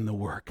has done the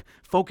work.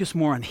 Focus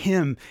more on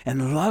him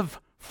and love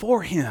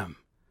for him.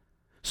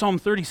 Psalm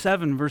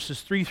 37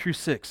 verses 3 through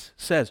 6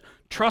 says,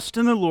 trust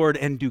in the Lord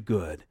and do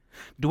good.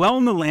 Dwell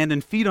in the land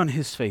and feed on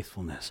his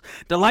faithfulness.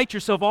 Delight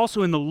yourself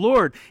also in the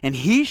Lord, and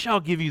he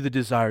shall give you the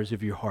desires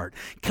of your heart.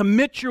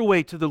 Commit your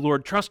way to the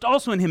Lord. Trust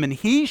also in him, and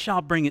he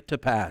shall bring it to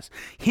pass.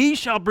 He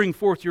shall bring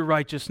forth your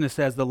righteousness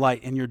as the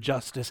light and your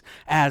justice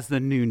as the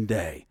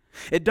noonday.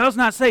 It does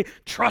not say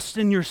trust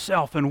in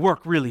yourself and work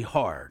really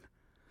hard.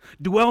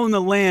 Dwell in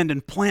the land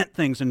and plant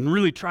things and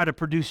really try to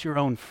produce your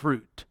own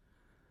fruit.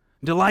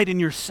 Delight in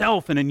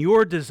yourself and in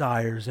your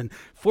desires and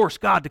force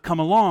God to come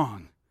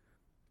along.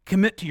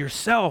 Commit to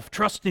yourself,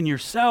 trust in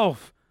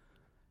yourself.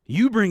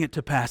 You bring it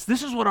to pass.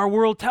 This is what our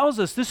world tells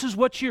us. This is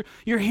what you're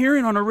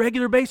hearing on a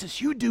regular basis.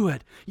 You do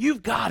it.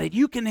 You've got it.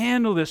 You can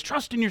handle this.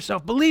 Trust in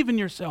yourself. Believe in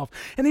yourself.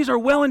 And these are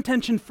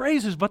well-intentioned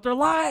phrases, but they're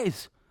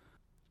lies.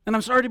 And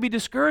I'm sorry to be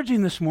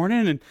discouraging this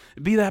morning and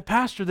be that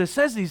pastor that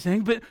says these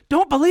things, but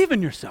don't believe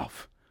in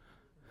yourself.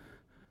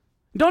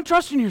 Don't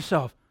trust in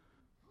yourself.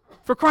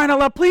 For crying out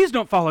loud, please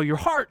don't follow your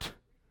heart.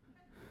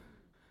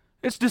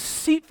 It's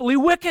deceitfully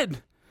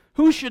wicked.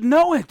 Who should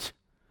know it?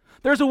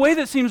 There's a way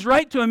that seems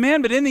right to a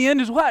man, but in the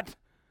end is what?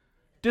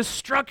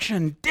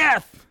 Destruction,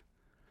 death.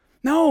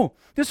 No,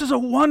 this is a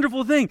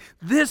wonderful thing.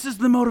 This is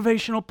the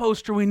motivational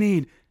poster we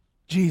need.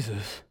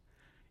 Jesus,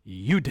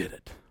 you did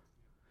it.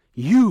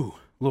 You,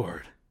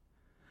 Lord.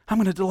 I'm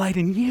going to delight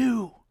in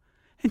you,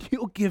 and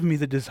you'll give me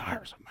the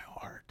desires of my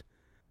heart.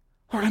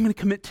 Lord, I'm going to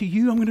commit to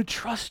you. I'm going to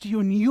trust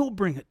you, and you'll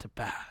bring it to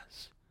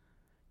pass.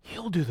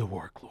 You'll do the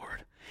work,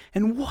 Lord.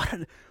 And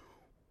what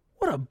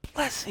a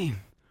blessing.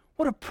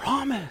 What a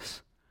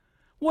promise.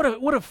 What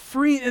a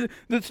free...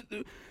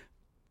 The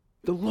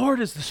Lord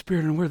is the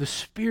Spirit, and where the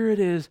Spirit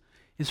is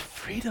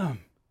freedom.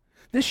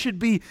 These should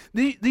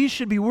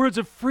be words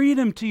of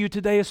freedom to you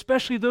today,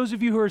 especially those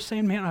of you who are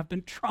saying, man, I've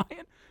been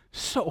trying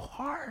so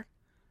hard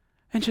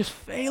and just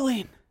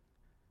failing.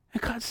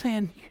 And God's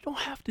saying, you don't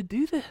have to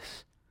do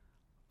this.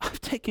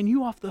 I've taken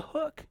you off the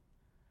hook.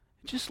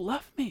 Just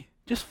love me.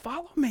 Just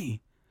follow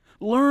me.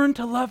 Learn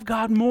to love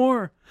God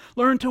more.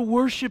 Learn to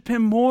worship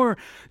Him more.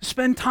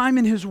 Spend time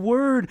in His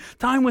Word,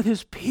 time with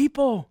His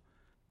people.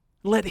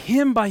 Let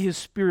Him by His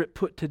Spirit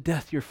put to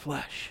death your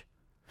flesh.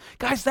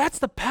 Guys, that's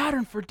the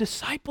pattern for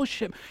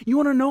discipleship. You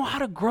want to know how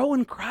to grow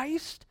in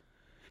Christ?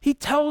 He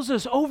tells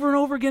us over and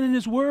over again in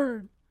His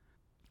Word.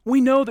 We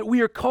know that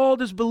we are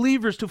called as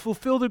believers to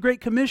fulfill the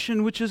Great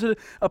Commission, which is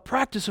a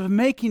practice of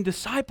making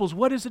disciples.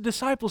 What is a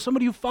disciple?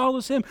 Somebody who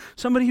follows Him,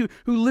 somebody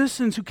who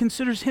listens, who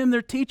considers Him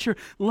their teacher,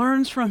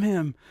 learns from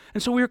Him.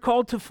 And so we are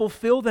called to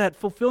fulfill that,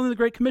 fulfilling the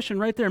Great Commission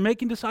right there,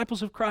 making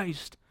disciples of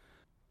Christ.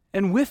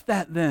 And with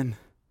that then,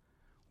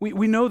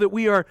 we know that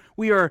we are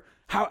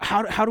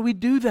how do we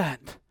do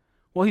that?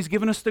 Well, He's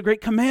given us the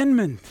great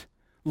commandment.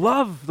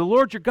 Love the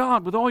Lord your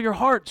God with all your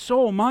heart,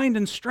 soul, mind,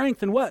 and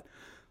strength. And what?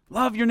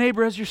 Love your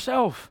neighbor as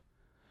yourself.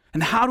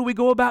 And how do we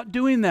go about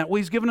doing that? Well,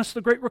 He's given us the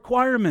great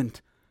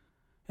requirement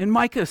in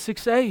Micah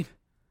 6:8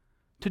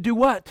 to do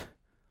what?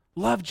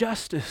 Love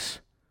justice.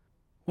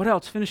 What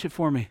else? Finish it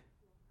for me.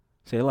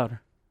 Say it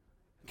louder.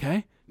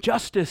 Okay?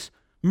 Justice,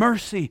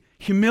 mercy,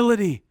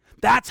 humility.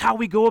 That's how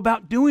we go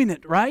about doing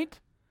it, right?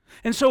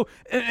 And so,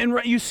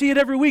 and you see it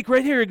every week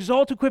right here,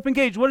 exalt, equip,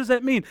 engage. What does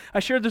that mean? I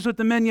shared this with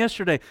the men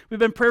yesterday. We've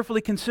been prayerfully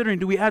considering,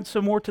 do we add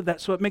some more to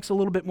that so it makes a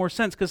little bit more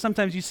sense? Because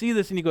sometimes you see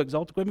this and you go,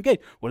 exalt, equip, engage.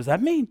 What does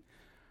that mean?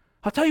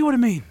 I'll tell you what it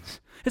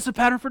means. It's a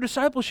pattern for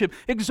discipleship.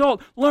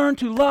 Exalt, learn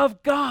to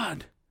love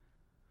God.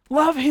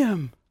 Love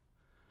Him.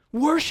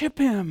 Worship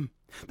Him.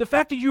 The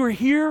fact that you are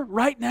here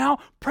right now,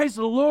 praise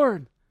the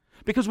Lord.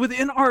 Because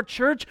within our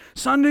church,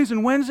 Sundays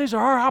and Wednesdays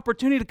are our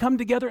opportunity to come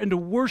together and to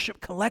worship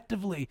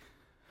collectively.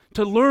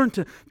 To learn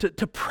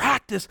to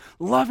practice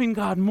loving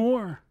God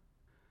more.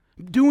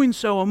 Doing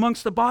so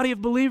amongst the body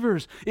of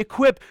believers.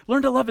 Equip,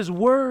 learn to love His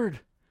Word.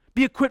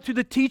 Be equipped through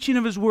the teaching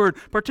of His Word.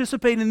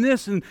 Participate in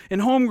this, in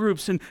home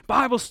groups, and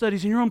Bible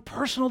studies, in your own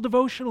personal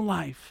devotional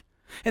life.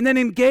 And then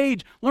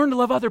engage, learn to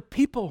love other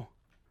people.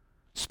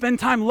 Spend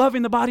time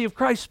loving the body of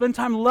Christ. Spend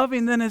time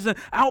loving then as an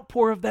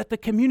outpour of that, the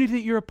community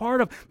that you're a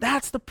part of.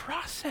 That's the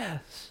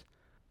process.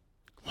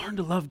 Learn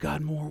to love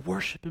God more,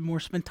 worship Him more,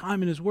 spend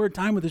time in His Word,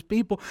 time with His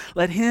people.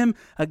 Let Him,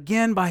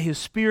 again, by His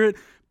Spirit,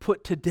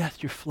 put to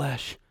death your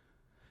flesh.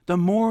 The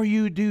more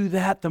you do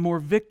that, the more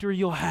victory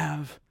you'll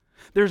have.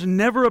 There's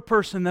never a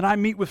person that I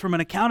meet with from an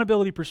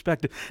accountability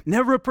perspective,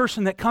 never a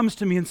person that comes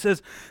to me and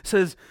says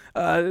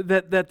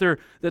that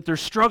they're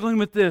struggling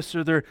with this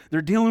or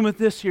they're dealing with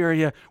this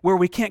area where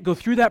we can't go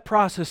through that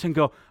process and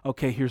go,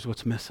 okay, here's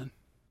what's missing.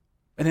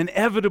 And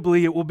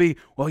inevitably it will be,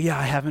 well, yeah,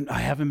 I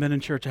haven't been in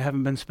church. I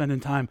haven't been spending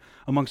time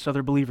amongst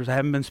other believers. I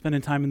haven't been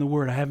spending time in the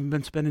Word. I haven't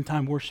been spending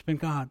time worshiping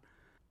God.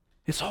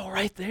 It's all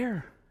right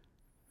there.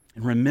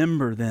 And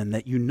remember then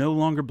that you no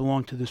longer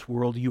belong to this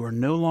world. You are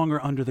no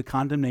longer under the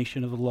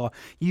condemnation of the law.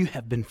 You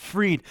have been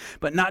freed,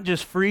 but not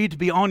just freed to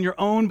be on your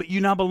own, but you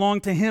now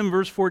belong to Him.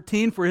 Verse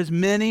 14, for as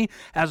many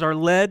as are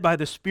led by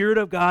the Spirit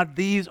of God,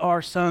 these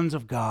are sons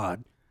of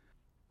God.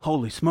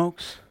 Holy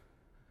smokes,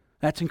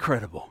 that's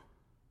incredible.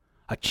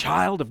 A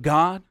child of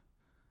God?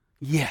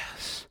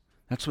 Yes,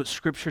 that's what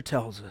Scripture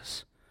tells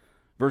us.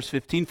 Verse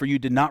 15, for you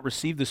did not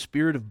receive the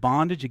spirit of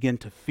bondage again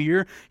to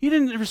fear. You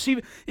didn't receive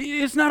it.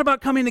 It's not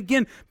about coming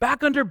again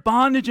back under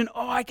bondage and,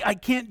 I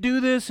can't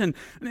do this and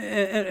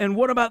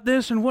what about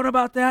this and what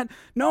about that?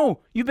 No,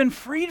 you've been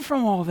freed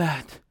from all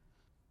that.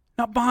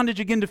 Not bondage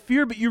again to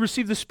fear, but you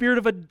receive the spirit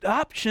of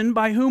adoption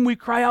by whom we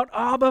cry out,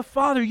 Abba,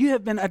 Father. You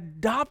have been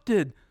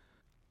adopted.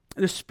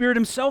 The Spirit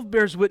Himself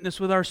bears witness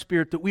with our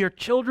spirit that we are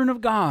children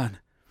of God.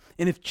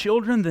 And if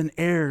children, then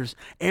heirs,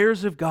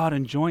 heirs of God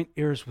and joint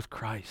heirs with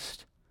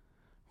Christ.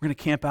 We're going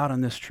to camp out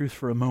on this truth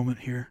for a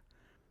moment here.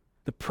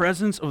 The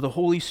presence of the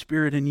Holy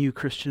Spirit in you,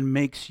 Christian,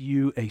 makes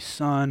you a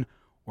son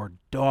or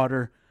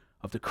daughter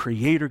of the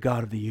Creator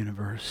God of the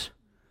universe,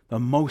 the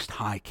Most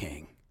High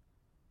King.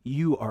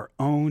 You are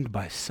owned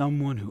by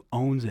someone who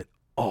owns it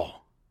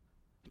all.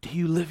 Do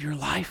you live your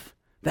life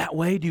that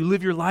way? Do you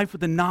live your life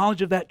with the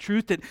knowledge of that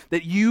truth,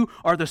 that you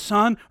are the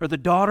son or the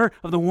daughter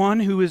of the one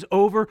who is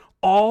over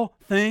all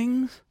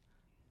things?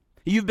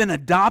 You've been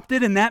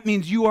adopted, and that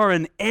means you are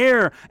an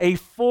heir, a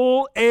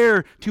full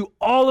heir to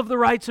all of the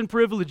rights and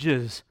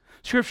privileges.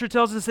 Scripture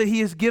tells us that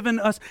He has given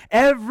us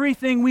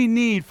everything we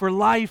need for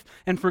life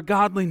and for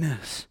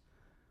godliness.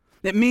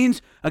 That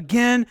means,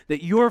 again,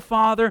 that your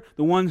Father,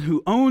 the one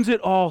who owns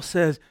it all,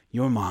 says,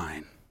 you're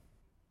mine.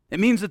 It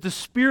means that the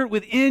Spirit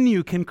within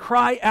you can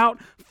cry out,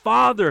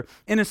 Father,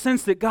 in a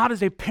sense that God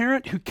is a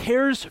parent who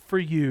cares for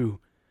you,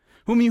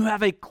 whom you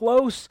have a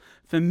close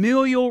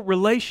familial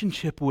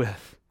relationship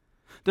with.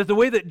 That the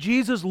way that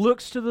Jesus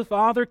looks to the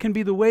Father can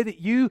be the way that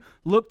you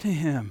look to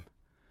Him.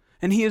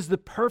 And He is the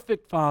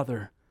perfect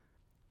Father.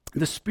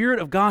 The Spirit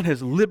of God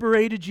has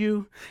liberated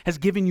you, has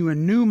given you a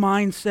new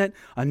mindset,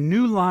 a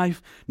new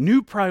life,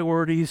 new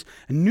priorities,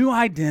 a new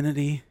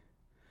identity.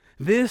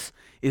 This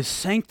is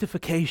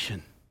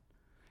sanctification.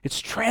 It's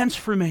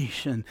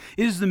transformation.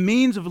 It is the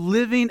means of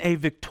living a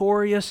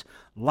victorious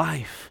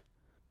life.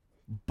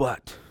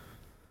 But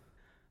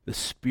the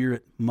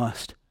Spirit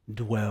must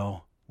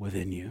dwell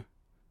within you.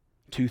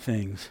 Two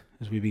things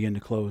as we begin to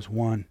close.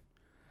 One,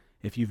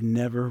 if you've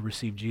never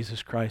received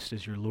Jesus Christ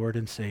as your Lord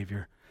and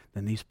Savior,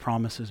 then these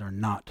promises are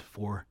not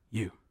for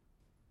you.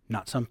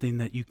 Not something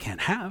that you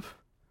can't have,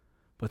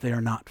 but they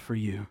are not for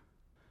you.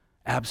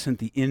 Absent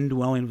the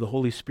indwelling of the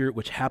Holy Spirit,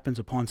 which happens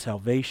upon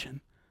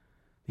salvation,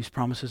 these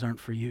promises aren't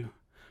for you.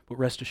 But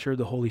rest assured,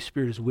 the Holy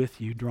Spirit is with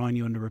you, drawing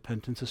you into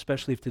repentance,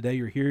 especially if today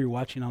you're here, you're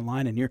watching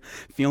online, and you're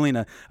feeling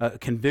a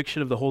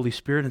conviction of the Holy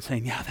Spirit and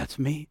saying, yeah, that's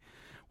me.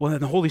 Well,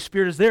 then the Holy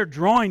Spirit is there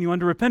drawing you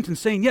unto repentance,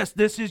 saying, yes,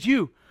 this is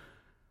you.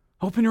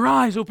 Open your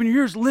eyes, open your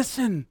ears,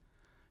 listen.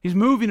 He's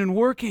moving and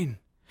working.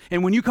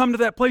 And when you come to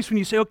that place when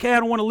you say, okay, I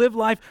don't want to live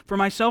life for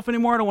myself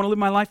anymore, I don't want to live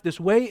my life this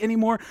way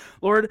anymore,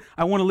 Lord,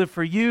 I want to live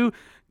for you.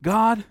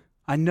 God,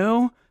 I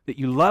know that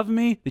you love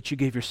me, that you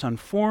gave your Son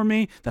for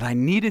me, that I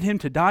needed him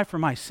to die for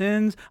my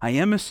sins. I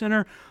am a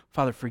sinner.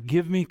 Father,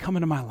 forgive me. Come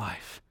into my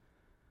life.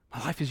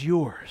 My life is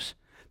yours.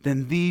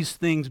 Then these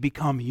things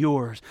become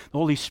yours. The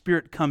Holy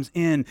Spirit comes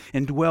in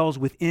and dwells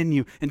within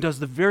you and does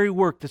the very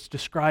work that's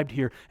described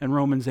here in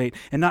Romans 8.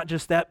 And not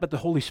just that, but the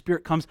Holy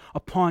Spirit comes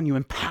upon you,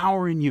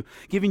 empowering you,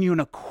 giving you an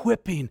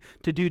equipping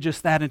to do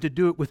just that and to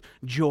do it with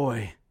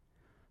joy.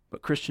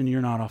 But Christian,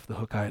 you're not off the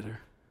hook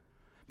either.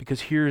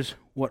 Because here's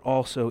what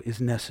also is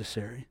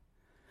necessary.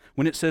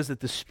 When it says that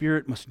the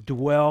Spirit must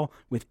dwell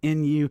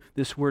within you,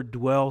 this word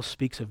dwell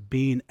speaks of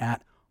being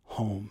at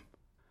home.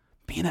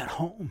 Being at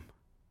home.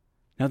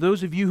 Now,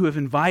 those of you who have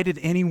invited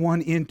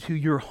anyone into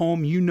your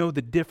home, you know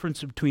the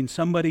difference between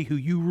somebody who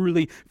you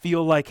really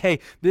feel like, hey,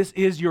 this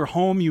is your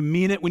home, you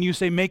mean it. When you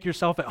say make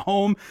yourself at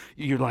home,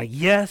 you're like,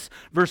 yes,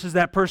 versus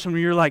that person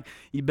where you're like,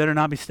 you better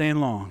not be staying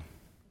long.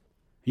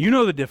 You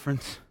know the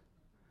difference.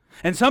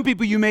 And some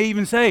people you may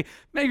even say,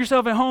 make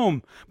yourself at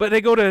home, but they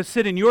go to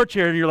sit in your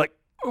chair and you're like,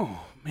 oh,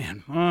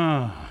 man.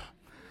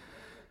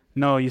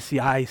 No, you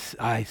see, I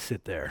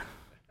sit there.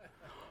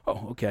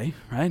 Oh, okay,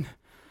 right?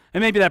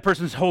 And maybe that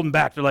person's holding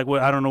back. They're like,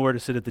 well, I don't know where to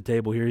sit at the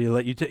table here.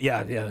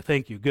 Yeah,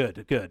 thank you.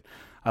 Good.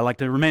 I like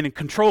to remain in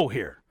control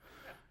here.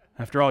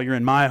 After all, you're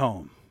in my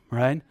home,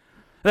 right?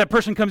 That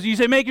person comes, you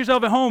say, make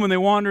yourself at home, and they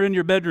wander in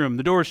your bedroom.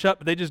 The door is shut,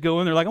 but they just go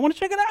in. They're like, I want to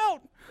check it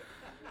out.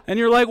 And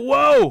you're like,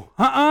 whoa,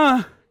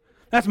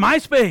 that's my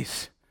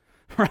space,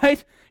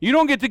 right? You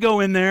don't get to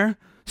go in there.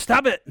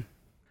 Stop it.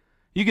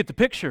 You get the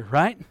picture,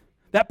 right?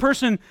 That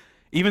person,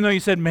 even though you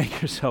said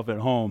make yourself at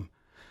home,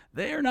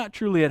 they are not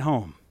truly at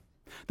home.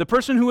 The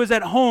person who is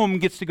at home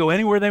gets to go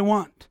anywhere they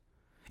want,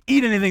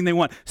 eat anything they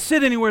want,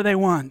 sit anywhere they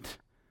want.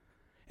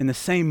 And the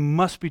same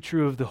must be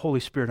true of the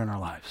Holy Spirit in our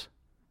lives.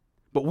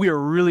 But we are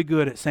really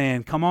good at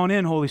saying, come on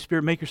in, Holy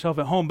Spirit, make yourself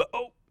at home, but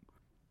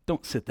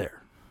don't sit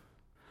there.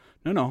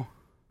 No,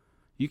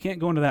 you can't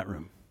go into that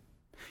room.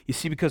 You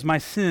see, because my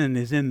sin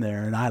is in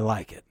there and I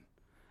like it.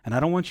 And I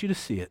don't want you to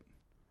see it.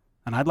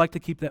 And I'd like to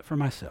keep that for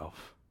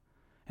myself.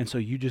 And so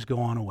you just go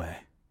on away.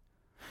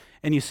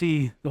 And you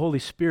see, the Holy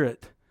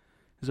Spirit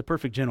is a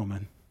perfect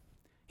gentleman.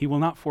 He will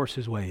not force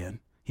his way in.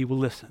 He will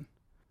listen.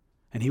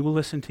 And he will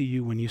listen to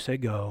you when you say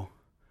go.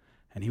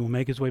 And he will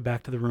make his way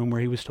back to the room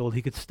where he was told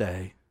he could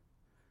stay.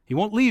 He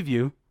won't leave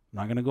you. I'm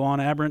not going to go on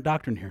aberrant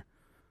doctrine here.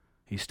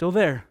 He's still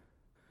there.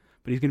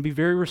 But he's going to be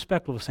very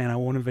respectful of saying, I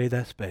won't invade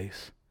that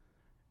space.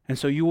 And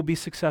so you will be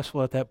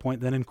successful at that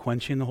point then in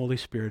quenching the Holy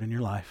Spirit in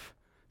your life,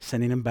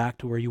 sending him back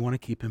to where you want to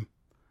keep him.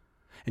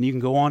 And you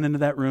can go on into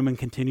that room and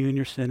continue in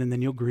your sin, and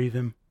then you'll grieve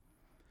him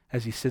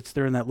as he sits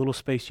there in that little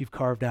space you've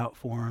carved out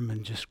for him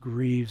and just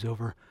grieves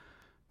over,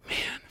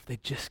 man, if they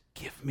just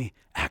give me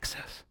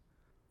access,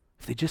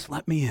 if they just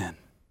let me in,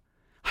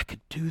 I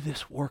could do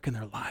this work in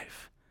their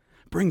life,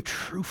 bring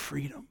true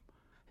freedom,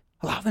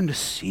 allow them to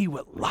see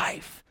what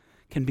life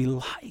can be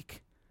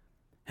like.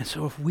 And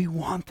so if we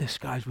want this,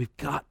 guys, we've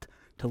got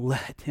to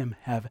let him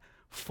have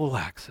full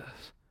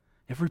access,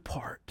 every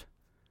part,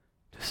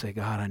 to say,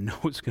 God, I know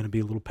it's going to be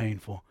a little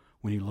painful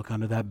when you look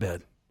under that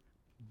bed,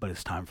 but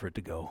it's time for it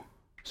to go.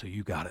 So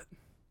you got it.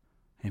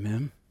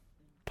 Amen?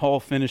 Paul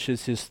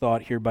finishes his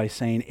thought here by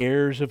saying,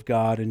 heirs of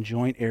God and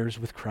joint heirs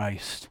with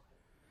Christ,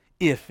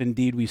 if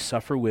indeed we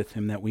suffer with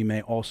him, that we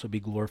may also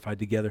be glorified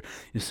together.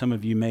 And some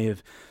of you may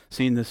have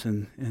seen this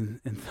and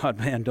thought,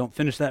 man, don't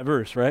finish that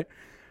verse, right?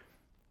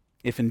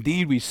 If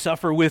indeed we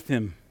suffer with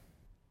him,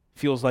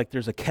 feels like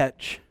there's a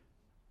catch.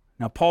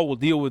 Now, Paul will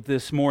deal with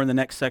this more in the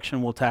next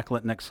section. We'll tackle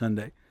it next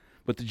Sunday.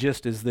 But the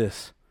gist is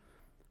this.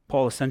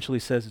 Paul essentially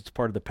says it's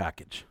part of the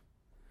package.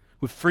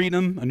 With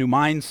freedom, a new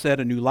mindset,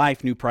 a new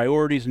life, new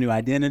priorities, a new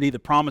identity, the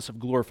promise of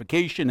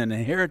glorification and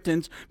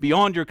inheritance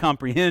beyond your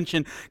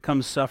comprehension,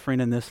 comes suffering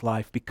in this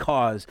life,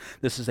 because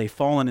this is a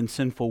fallen and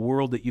sinful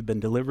world that you've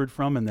been delivered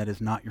from, and that is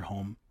not your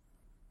home.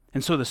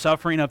 And so the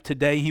suffering of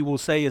today, he will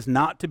say, is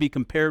not to be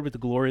compared with the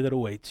glory that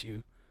awaits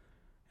you.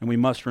 And we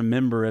must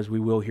remember, as we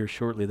will here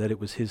shortly, that it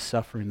was his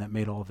suffering that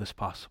made all of this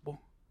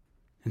possible.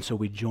 And so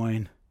we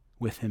join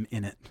with him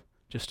in it,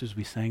 just as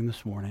we sang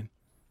this morning.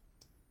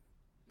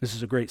 This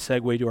is a great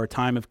segue to our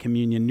time of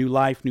communion. New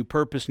life, new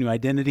purpose, new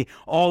identity.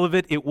 All of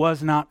it, it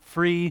was not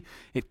free.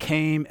 It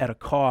came at a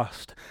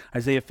cost.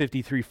 Isaiah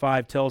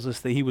 53:5 tells us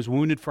that he was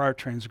wounded for our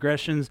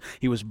transgressions.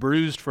 He was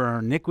bruised for our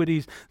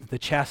iniquities. The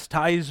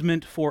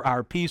chastisement for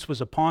our peace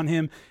was upon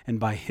him, and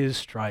by his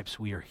stripes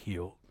we are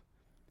healed.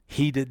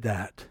 He did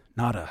that,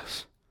 not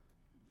us.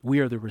 We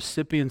are the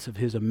recipients of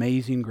his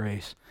amazing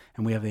grace,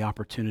 and we have the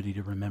opportunity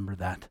to remember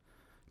that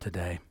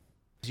today.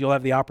 You'll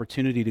have the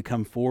opportunity to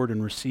come forward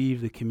and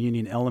receive the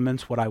communion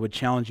elements. What I would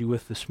challenge you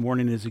with this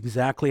morning is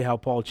exactly how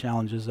Paul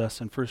challenges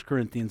us in 1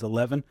 Corinthians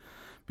 11,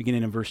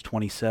 beginning in verse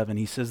 27.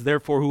 He says,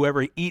 "Therefore,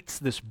 whoever eats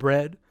this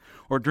bread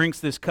or drinks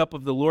this cup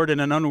of the Lord in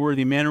an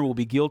unworthy manner will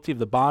be guilty of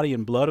the body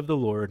and blood of the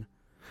Lord.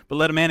 But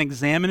let a man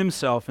examine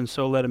himself, and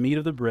so let him eat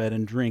of the bread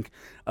and drink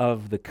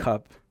of the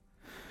cup."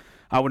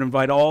 I would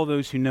invite all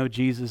those who know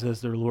Jesus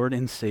as their Lord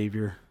and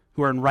Savior,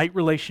 who are in right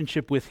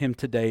relationship with him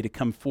today, to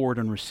come forward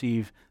and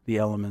receive the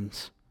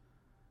elements.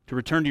 To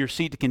return to your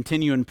seat to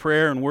continue in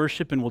prayer and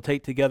worship, and we'll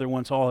take together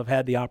once all have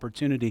had the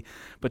opportunity.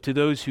 But to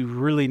those who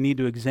really need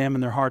to examine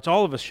their hearts,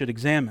 all of us should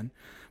examine,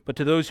 but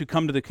to those who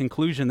come to the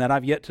conclusion that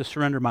I've yet to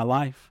surrender my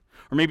life,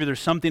 or maybe there's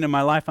something in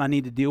my life I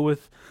need to deal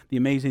with, the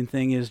amazing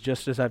thing is,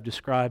 just as I've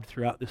described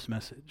throughout this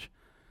message,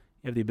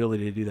 you have the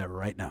ability to do that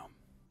right now.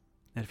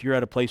 And if you're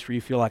at a place where you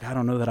feel like, I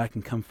don't know that I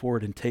can come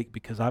forward and take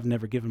because I've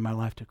never given my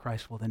life to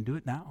Christ, well, then do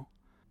it now.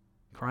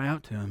 Cry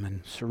out to him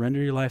and surrender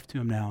your life to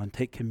him now and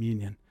take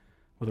communion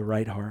with a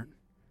right heart.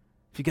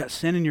 If you've got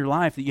sin in your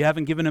life that you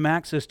haven't given him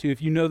access to,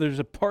 if you know there's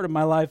a part of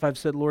my life I've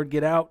said, Lord,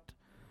 get out,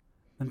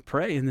 then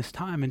pray in this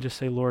time and just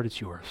say, Lord,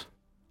 it's yours.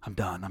 I'm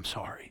done. I'm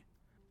sorry.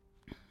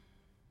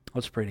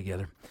 Let's pray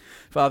together.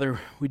 Father,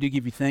 we do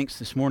give you thanks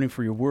this morning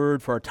for your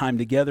word, for our time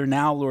together.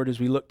 Now, Lord,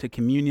 as we look to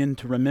communion,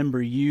 to remember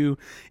you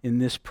in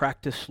this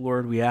practice,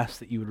 Lord, we ask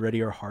that you would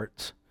ready our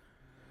hearts.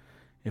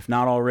 If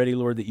not already,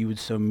 Lord, that you would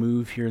so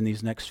move here in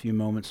these next few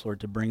moments, Lord,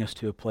 to bring us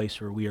to a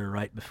place where we are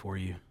right before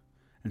you.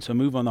 And so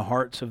move on the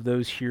hearts of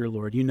those here,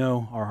 Lord. You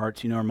know our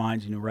hearts, you know our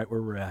minds, you know right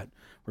where we're at.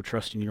 We're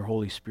trusting your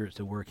Holy Spirit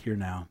to work here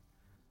now.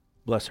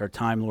 Bless our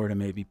time, Lord, and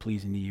may it be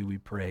pleasing to you, we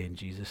pray in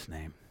Jesus'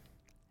 name.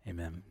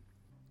 Amen.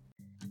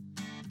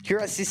 Here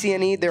at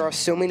CCNE, there are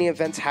so many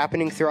events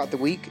happening throughout the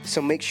week,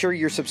 so make sure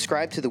you're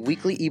subscribed to the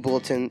weekly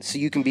e-bulletin so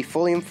you can be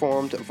fully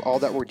informed of all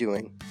that we're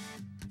doing.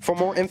 For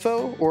more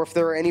info, or if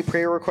there are any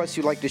prayer requests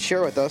you'd like to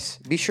share with us,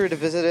 be sure to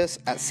visit us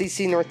at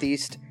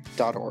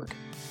ccnortheast.org.